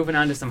job. Moving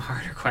on to some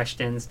harder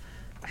questions,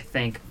 I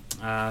think.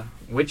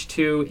 Which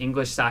 2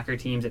 English soccer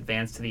teams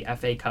advanced to the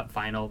FA Cup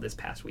final this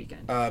past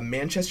weekend?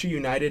 Manchester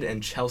United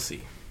and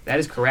Chelsea. That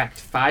is correct.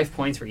 5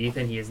 points for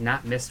Ethan. He has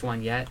not missed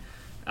one yet.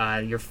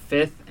 Your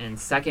fifth and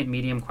second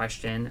medium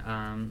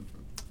question.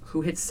 Who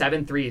hit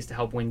 7 threes to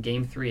help win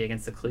Game 3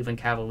 against the Cleveland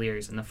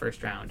Cavaliers in the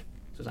first round?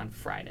 This was on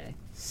Friday.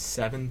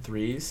 7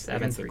 threes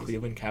against the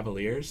Cleveland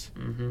Cavaliers?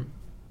 Mm-hmm.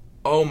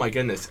 Oh, my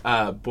goodness.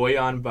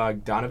 Bojan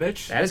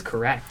Bogdanovic? That is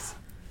correct.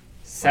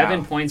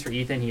 7 points for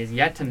Ethan. He has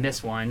yet to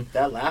miss one.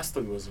 That last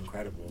three was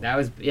incredible. That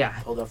was, yeah.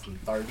 Pulled up from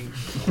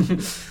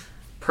 30.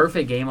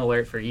 Perfect game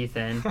alert for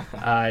Ethan.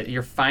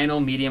 Your final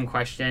medium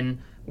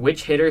question.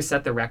 Which hitter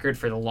set the record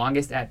for the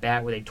longest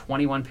at-bat with a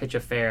 21-pitch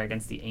affair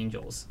against the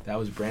Angels? That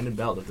was Brandon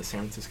Belt of the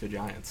San Francisco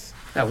Giants.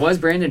 That was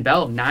Brandon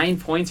Belt. 9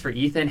 points for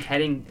Ethan.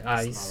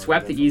 He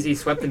swept the easy,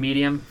 swept the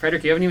medium.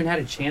 Fredrick, you haven't even had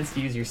a chance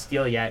to use your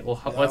steal yet.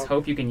 Let's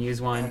hope you can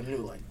use one. I knew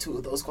like 2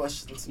 of those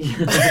questions.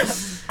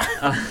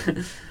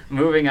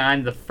 Moving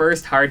on, the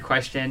first hard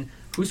question.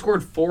 Who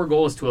scored 4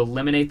 goals to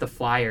eliminate the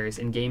Flyers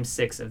in Game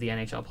 6 of the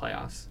NHL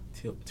playoffs?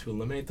 To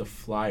eliminate the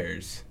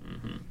Flyers?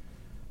 Mm-hmm.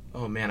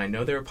 Oh man, I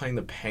know they were playing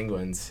the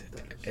Penguins.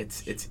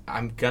 It's.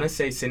 I'm gonna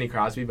say Sidney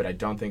Crosby, but I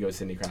don't think it was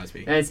Sidney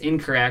Crosby. That's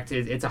incorrect.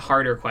 It's a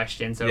harder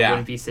question, so it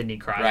wouldn't be Sidney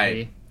Crosby.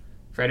 Right.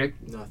 Fredrick?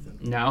 Nothing.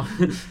 No.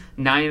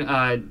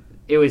 9.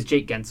 It was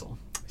Jake Gensel.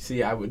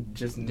 See, I would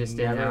just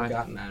never have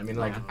gotten that. I mean,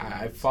 like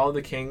I follow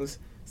the Kings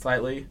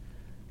slightly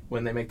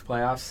when they make the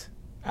playoffs.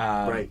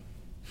 Right.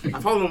 I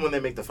follow them when they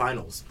make the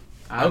finals.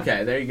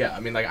 Okay, there you go. I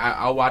mean, like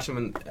I'll watch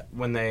them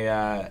when they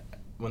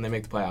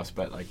make the playoffs,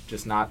 but like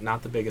just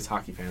not the biggest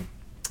hockey fan.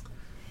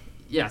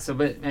 Yeah,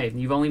 but hey,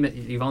 you've only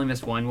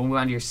missed one. We'll move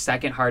on to your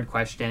second hard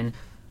question.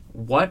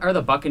 What are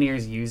the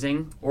Buccaneers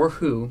using, or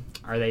who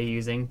are they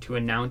using, to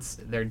announce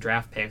their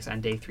draft picks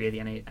on day 3 of the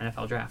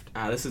NFL draft?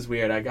 This is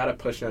weird. I got a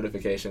push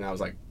notification. I was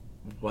like,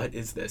 what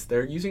is this?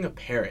 They're using a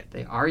parrot.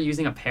 They are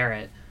using a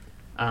parrot.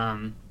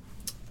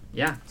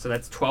 Yeah, so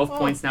that's 12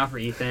 points now for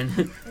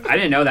Ethan. I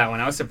didn't know that one.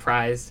 I was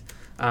surprised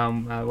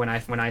when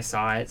I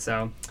saw it.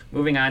 So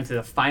moving on to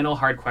the final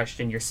hard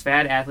question, your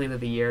SVAD Athlete of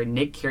the Year,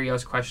 Nick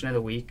Kyrgios Question of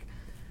the Week.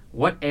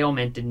 What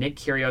ailment did Nick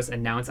Kyrgios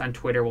announce on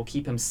Twitter will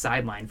keep him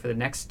sidelined for the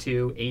next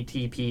 2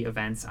 ATP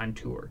events on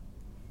tour?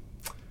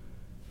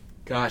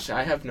 Gosh,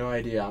 I have no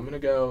idea. I'm going to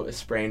go a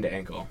sprained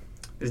ankle.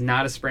 It's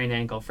not a sprained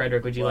ankle.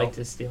 Fredrick, would you like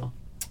to steal?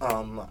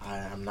 I'm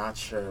not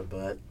sure,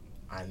 but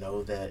I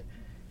know that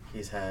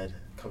he's had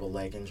a couple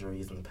leg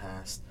injuries in the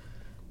past.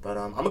 But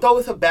I'm going to go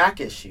with a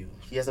back issue.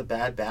 He has a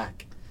bad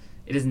back.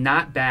 It is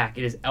not back.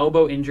 It is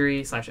elbow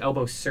injury /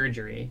 elbow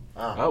surgery.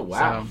 Oh,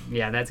 wow. So,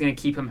 yeah, that's going to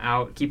keep him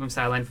out, keep him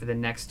sidelined for the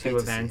next 2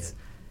 events.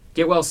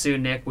 Get well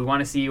soon, Nick. We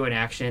want to see you in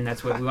action.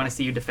 That's what we want to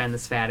see you defend the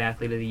SVAD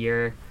Athlete of the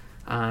Year.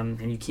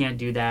 And you can't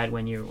do that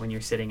when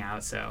you're sitting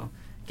out, so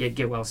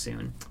get well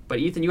soon. But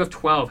Ethan, you have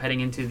 12 heading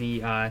into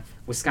the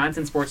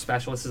Wisconsin Sports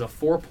Special. This is a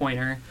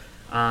 4-pointer.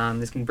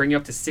 This can bring you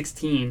up to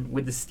 16.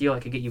 With the steal, I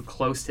could get you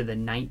close to the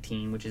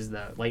 19, which is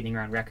the lightning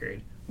round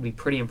record. It'll be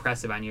pretty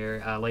impressive on your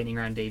lightning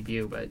round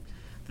debut, but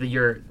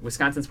your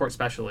Wisconsin Sports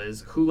Special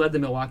is who led the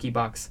Milwaukee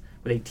Bucks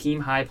with a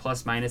team-high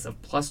plus-minus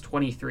of plus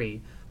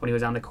 23 when he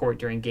was on the court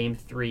during Game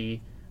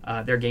 3,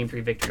 their Game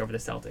 3 victory over the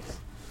Celtics.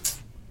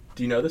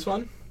 Do you know this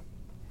one?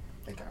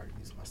 I think I already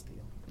used my steal.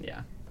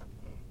 Yeah.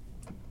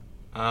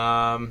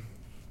 I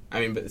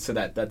mean, but so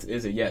that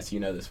is a yes. You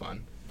know this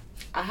one.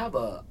 I have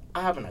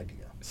an idea.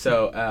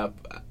 So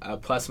a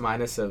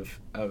plus-minus of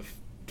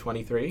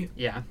 23.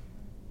 Yeah.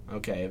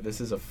 Okay, if this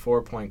is a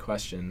 4-point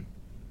question,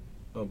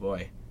 oh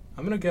boy.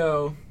 I'm gonna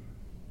go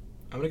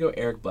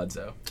Eric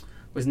Bledsoe.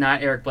 Was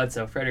not Eric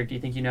Bledsoe. Fredrick, do you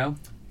think you know?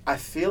 I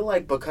feel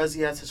like because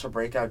he had such a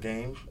breakout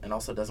game and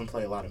also doesn't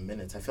play a lot of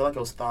minutes, I feel like it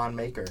was Thon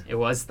Maker. It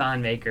was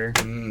Thon Maker.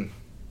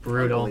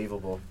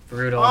 Brutal.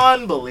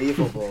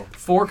 Unbelievable.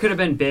 4 could have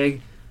been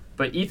big,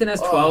 but Ethan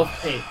has 12.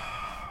 Hey,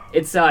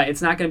 it's not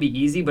going to be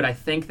easy, but I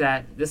think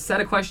that this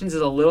set of questions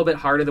is a little bit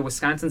harder. The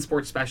Wisconsin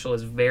Sports Special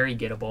is very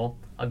gettable.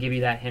 I'll give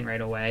you that hint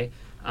right away.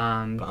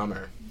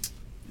 Bummer.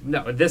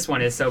 No, this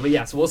one is. So, but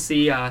yes, we'll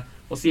see.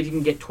 We'll see if you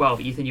can get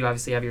 12. Ethan, you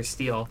obviously have your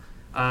steal.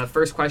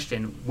 First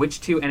question: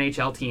 which two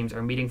NHL teams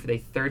are meeting for the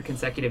third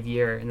consecutive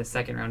year in the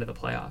second round of the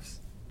playoffs?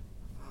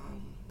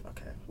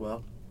 Okay.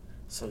 Well,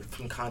 so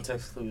from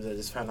context clues, I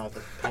just found out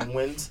the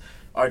Penguins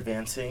are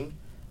advancing.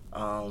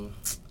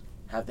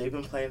 Have they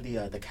been playing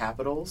the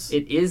Capitals?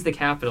 It is the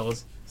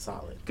Capitals.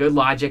 Solid. Good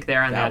logic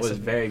there on that. That was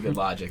very good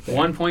logic there.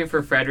 1 point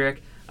for Fredrick.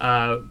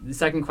 The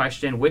second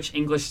question: which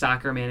English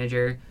soccer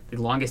manager,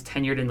 the longest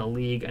tenured in the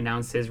league,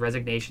 announced his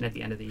resignation at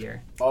the end of the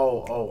year?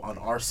 On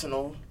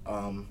Arsenal.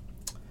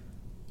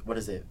 What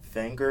is it?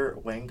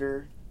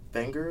 Wenger?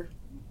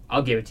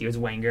 I'll give it to you. It's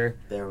Wenger.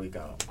 There we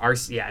go.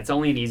 Yeah, it's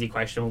only an easy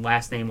question.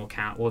 Last name will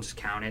count. We'll just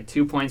count it.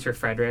 2 points for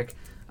Fredrick.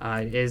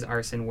 It is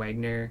Arsene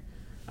Wenger.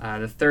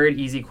 The third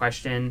easy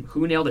question: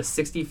 who nailed a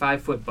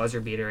 65-foot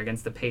buzzer beater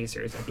against the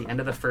Pacers at the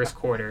end of the first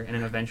quarter in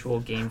an eventual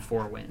Game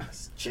 4 win?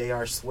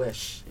 J.R.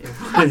 Swish.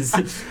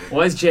 It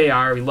was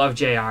JR. We love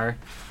JR.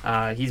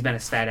 He's been a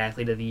SVAD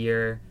Athlete of the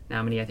Year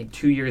nominee, I think,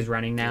 2 years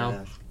running now.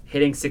 Yeah.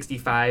 Hitting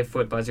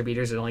 65-foot buzzer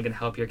beaters is only going to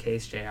help your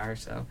case, JR.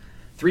 So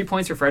 3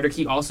 points for Fredrick.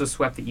 He also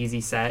swept the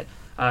easy set.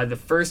 The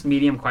first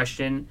medium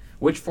question: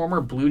 which former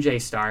Blue Jay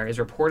star is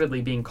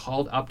reportedly being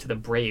called up to the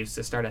Braves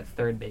to start at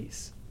third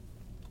base?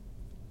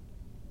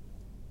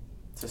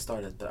 To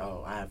start at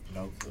I have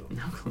no clue.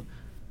 No clue.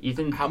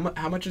 Ethan, How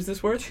much is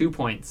this worth? 2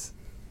 points.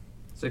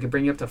 So it could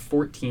bring you up to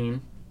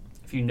 14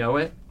 if you know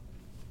it.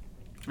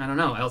 I don't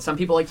know. Some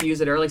people like to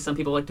use it early. Some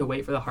people like to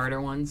wait for the harder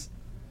ones.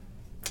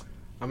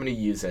 I'm going to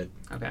use it.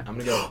 Okay. I'm going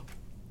to go...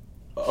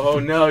 Oh,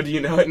 no. Do you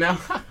know it now?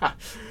 I'm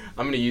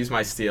going to use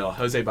my steal.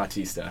 Jose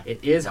Bautista.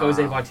 It is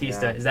Jose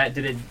Bautista. Yeah.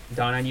 Did it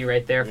dawn on you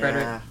right there,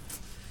 Frederick? Yeah.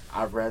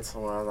 I read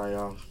somewhere. I was like,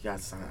 oh, you got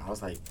to sign it. I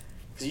was like,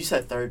 because you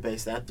said third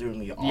base. That threw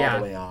me all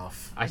the way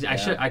off. I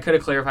could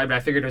have clarified, but I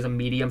figured it was a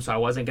medium, so I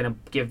wasn't going to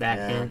give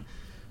that hint.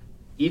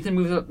 Ethan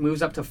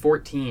moves up to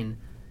 14.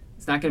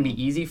 It's not going to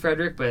be easy,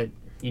 Frederick, but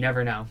you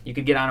never know. You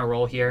could get on a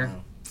roll here.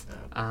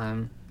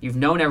 Yeah. You've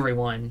known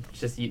everyone. It's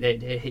just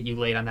it hit you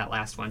late on that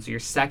last one. So your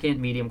second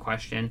medium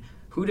question: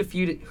 who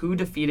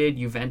defeated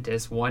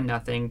Juventus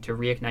 1-0 to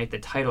reignite the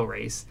title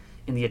race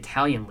in the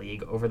Italian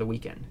league over the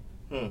weekend?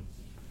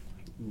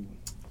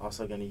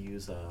 Also going to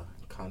use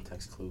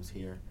context clues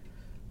here.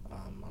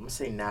 I'm going to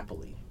say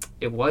Napoli.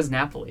 It was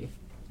Napoli.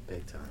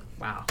 Big time.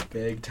 Wow.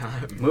 Big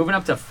time. Moving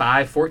up to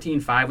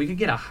 14-5. We could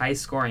get a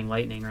high-scoring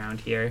lightning round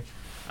here.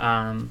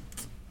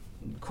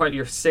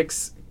 Your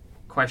sixth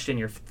question,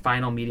 your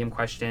final medium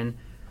question: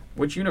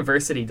 which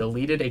university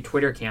deleted a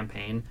Twitter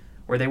campaign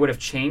where they would have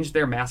changed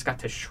their mascot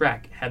to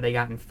Shrek had they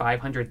gotten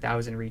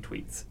 500,000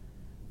 retweets?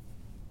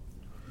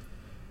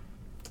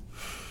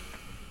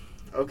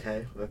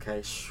 Okay,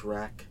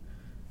 Shrek.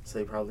 So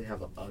they probably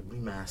have an ugly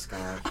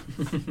mascot.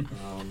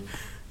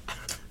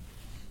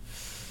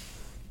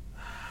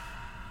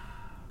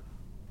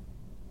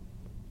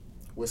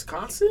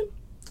 Wisconsin?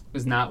 It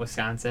was not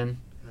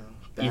Wisconsin.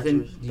 No.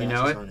 Ethan, do you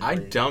know it? I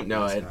don't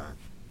know it.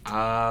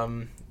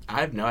 I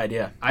have no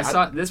idea. I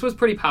saw this was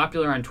pretty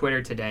popular on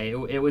Twitter today.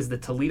 It was the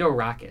Toledo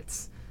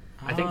Rockets.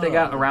 I think they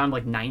got around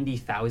like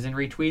 90,000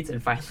 retweets,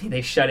 and finally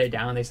they shut it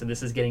down. They said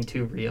this is getting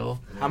too real.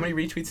 How many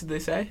retweets did they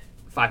say?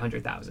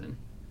 500,000.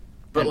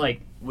 But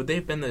like, would they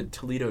have been the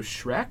Toledo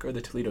Shrek or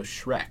the Toledo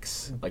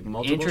Shreks? Like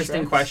multiple.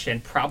 Interesting Shreks? question.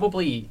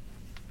 Probably.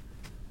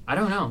 I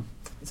don't know.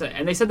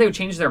 And they said they would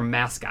change their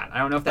mascot. I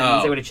don't know if that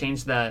means they would have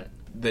changed the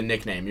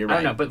nickname. You're right.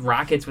 I don't know, but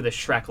Rockets with a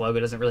Shrek logo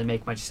doesn't really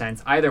make much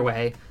sense. Either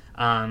way,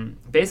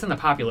 based on the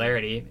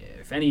popularity,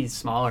 if any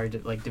smaller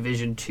like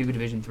Division 2,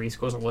 Division 3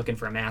 schools are looking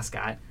for a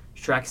mascot,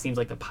 Shrek seems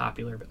like the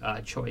popular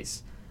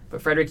choice.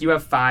 But Frederick, you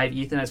have 5.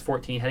 Ethan has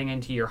 14. Heading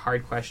into your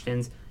hard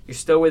questions, you're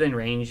still within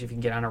range if you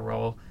can get on a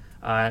roll.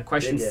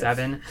 Question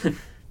 7.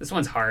 This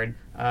one's hard.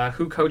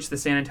 Who coached the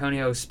San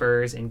Antonio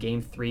Spurs in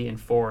Game 3 and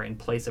 4 in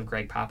place of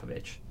Greg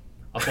Popovich?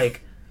 I'll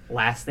take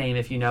last name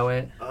if you know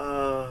it.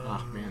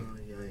 Oh, man.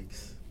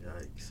 Yikes.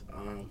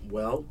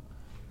 Well,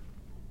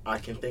 I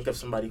can think of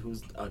somebody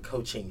who's a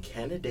coaching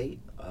candidate.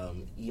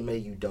 Ime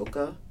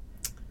Udoka.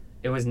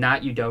 It was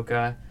not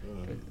Udoka.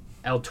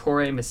 El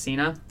Torre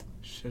Messina.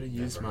 Should have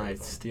used my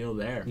steal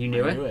there. You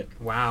knew I it? knew it.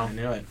 Wow. I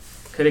knew it.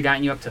 Could have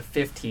gotten you up to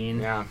 15.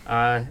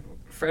 Yeah.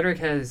 Frederick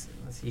has,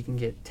 let's see, you can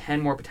get 10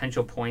 more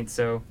potential points,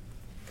 so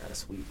Gotta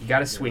sweep. you got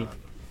to sweep. Okay.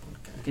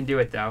 You can do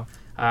it, though.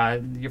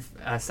 Your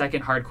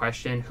second hard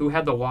question: who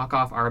had the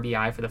walk-off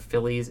RBI for the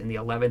Phillies in the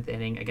 11th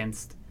inning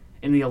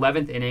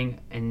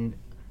in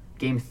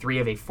Game 3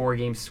 of a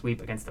 4-game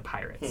sweep against the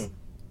Pirates?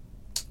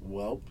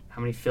 Well,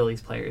 How many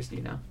Phillies players do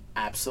you know?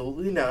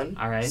 absolutely none.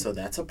 All right. So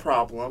that's a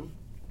problem.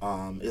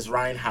 Is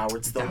Ryan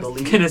Howard still in the I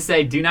was league? gonna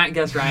say, do not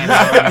guess Ryan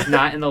Howard. He's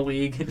not in the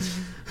league.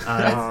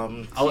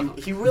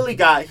 He really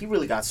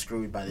got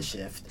screwed by the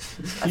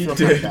shift. I He feel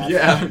did, bad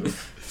yeah. for him.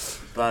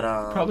 But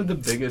Probably the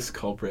biggest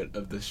culprit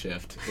of the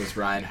shift was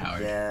Ryan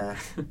Howard. yeah.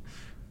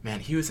 Man,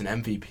 he was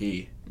an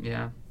MVP.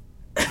 Yeah.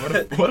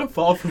 What a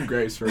fall from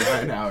grace for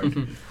Ryan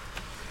Howard.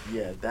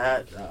 Yeah,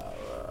 that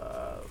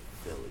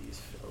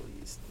Phillies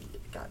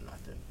got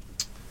nothing.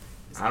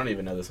 I don't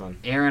even know this one.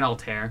 Aaron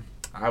Altair.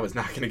 I was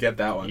not going to get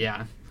that one.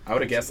 Yeah. I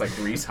would have guessed like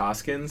Reese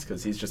Hoskins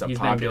because he's just a He's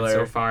popular. been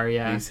good so far,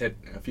 yeah. He's hit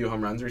a few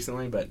home runs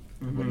recently, but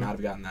would not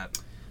have gotten that.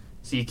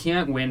 So you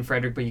can't win,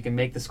 Fredrick, but you can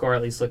make the score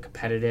at least look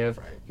competitive.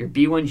 Right. Your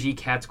B1G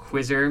Cats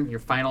quizzer, your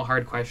final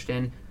hard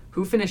question.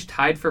 Who finished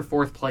tied for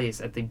 4th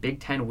place at the Big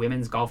Ten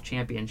Women's Golf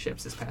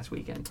Championships this past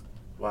weekend?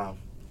 Wow.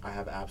 I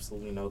have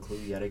absolutely no clue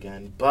yet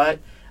again. But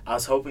I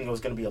was hoping it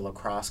was going to be a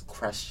lacrosse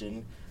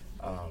question.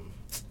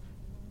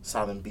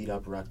 Saw them beat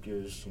up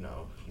Rutgers,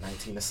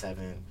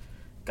 19-7.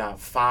 Got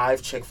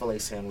 5 Chick-fil-A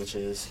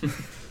sandwiches.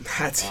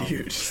 That's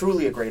huge.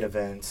 Truly a great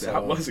event. So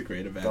That was a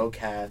great event. Go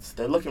Cats.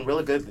 They're looking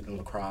really good in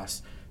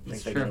lacrosse. I think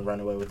That's they're true. going to run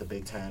away with the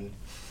Big Ten.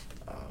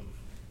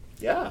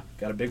 Yeah.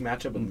 Got a big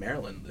matchup with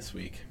Maryland this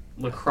week.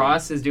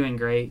 Lacrosse is doing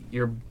great.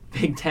 Your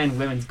Big Ten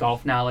women's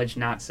golf knowledge,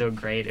 not so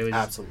great. It was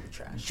Absolutely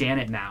trash.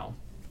 Janet Mao.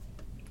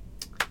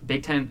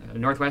 Big Ten,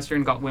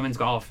 Northwestern women's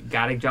golf,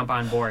 got to jump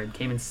on board.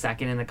 Came in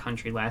 2nd in the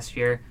country last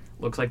year.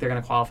 Looks like they're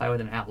going to qualify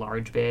with an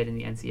at-large bid in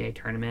the NCAA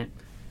tournament.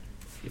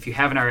 If you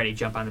haven't already,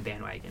 jump on the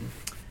bandwagon.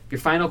 Your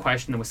final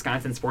question, the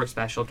Wisconsin Sports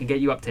Special, can get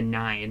you up to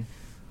 9.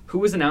 Who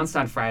was announced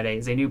on Friday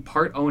as a new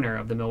part owner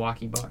of the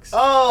Milwaukee Bucks?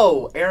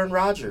 Oh, Aaron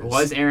Rodgers. It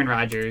was Aaron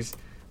Rodgers. It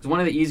was one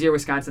of the easier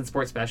Wisconsin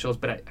Sports Specials,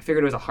 but I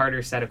figured it was a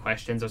harder set of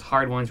questions. Those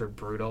hard ones were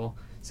brutal.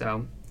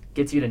 So,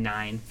 gets you to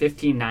 9.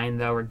 15-9,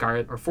 though, or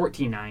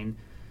 14-9.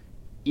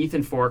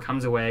 Ethan Fore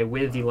comes away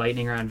with the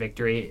lightning round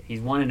victory. He's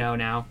 1-0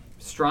 now.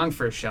 Strong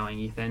first showing,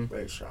 Ethan.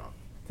 Very strong.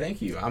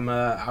 Thank you.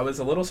 I was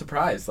a little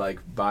surprised,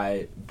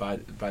 by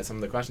some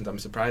of the questions. I'm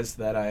surprised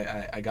that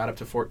I got up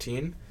to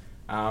 14.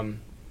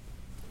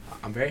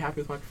 I'm very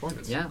happy with my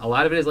performance. Yeah, a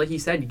lot of it is, like you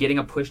said, getting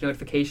a push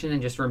notification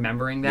and just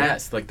remembering that.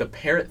 Yes, like the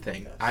parrot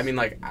thing. Yes. I mean,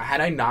 had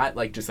I not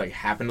just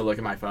happened to look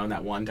at my phone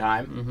that one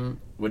time,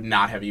 would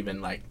not have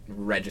even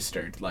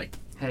registered.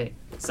 Hey,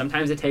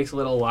 sometimes it takes a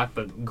little luck,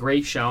 but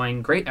great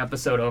showing, great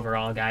episode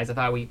overall, guys. I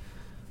thought we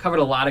covered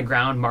a lot of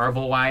ground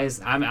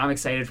Marvel-wise. I'm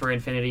excited for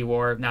Infinity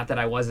War. Not that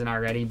I wasn't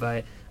already,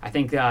 but I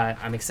think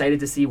I'm excited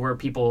to see where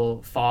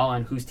people fall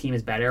on whose team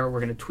is better. We're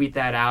going to tweet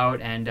that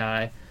out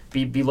and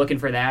be looking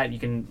for that. You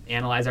can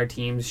analyze our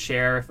teams,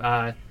 share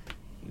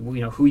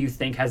who you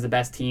think has the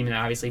best team, and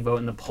obviously vote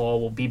in the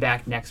poll. We'll be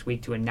back next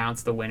week to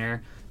announce the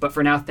winner. But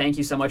for now, thank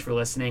you so much for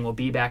listening. We'll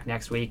be back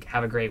next week.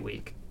 Have a great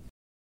week.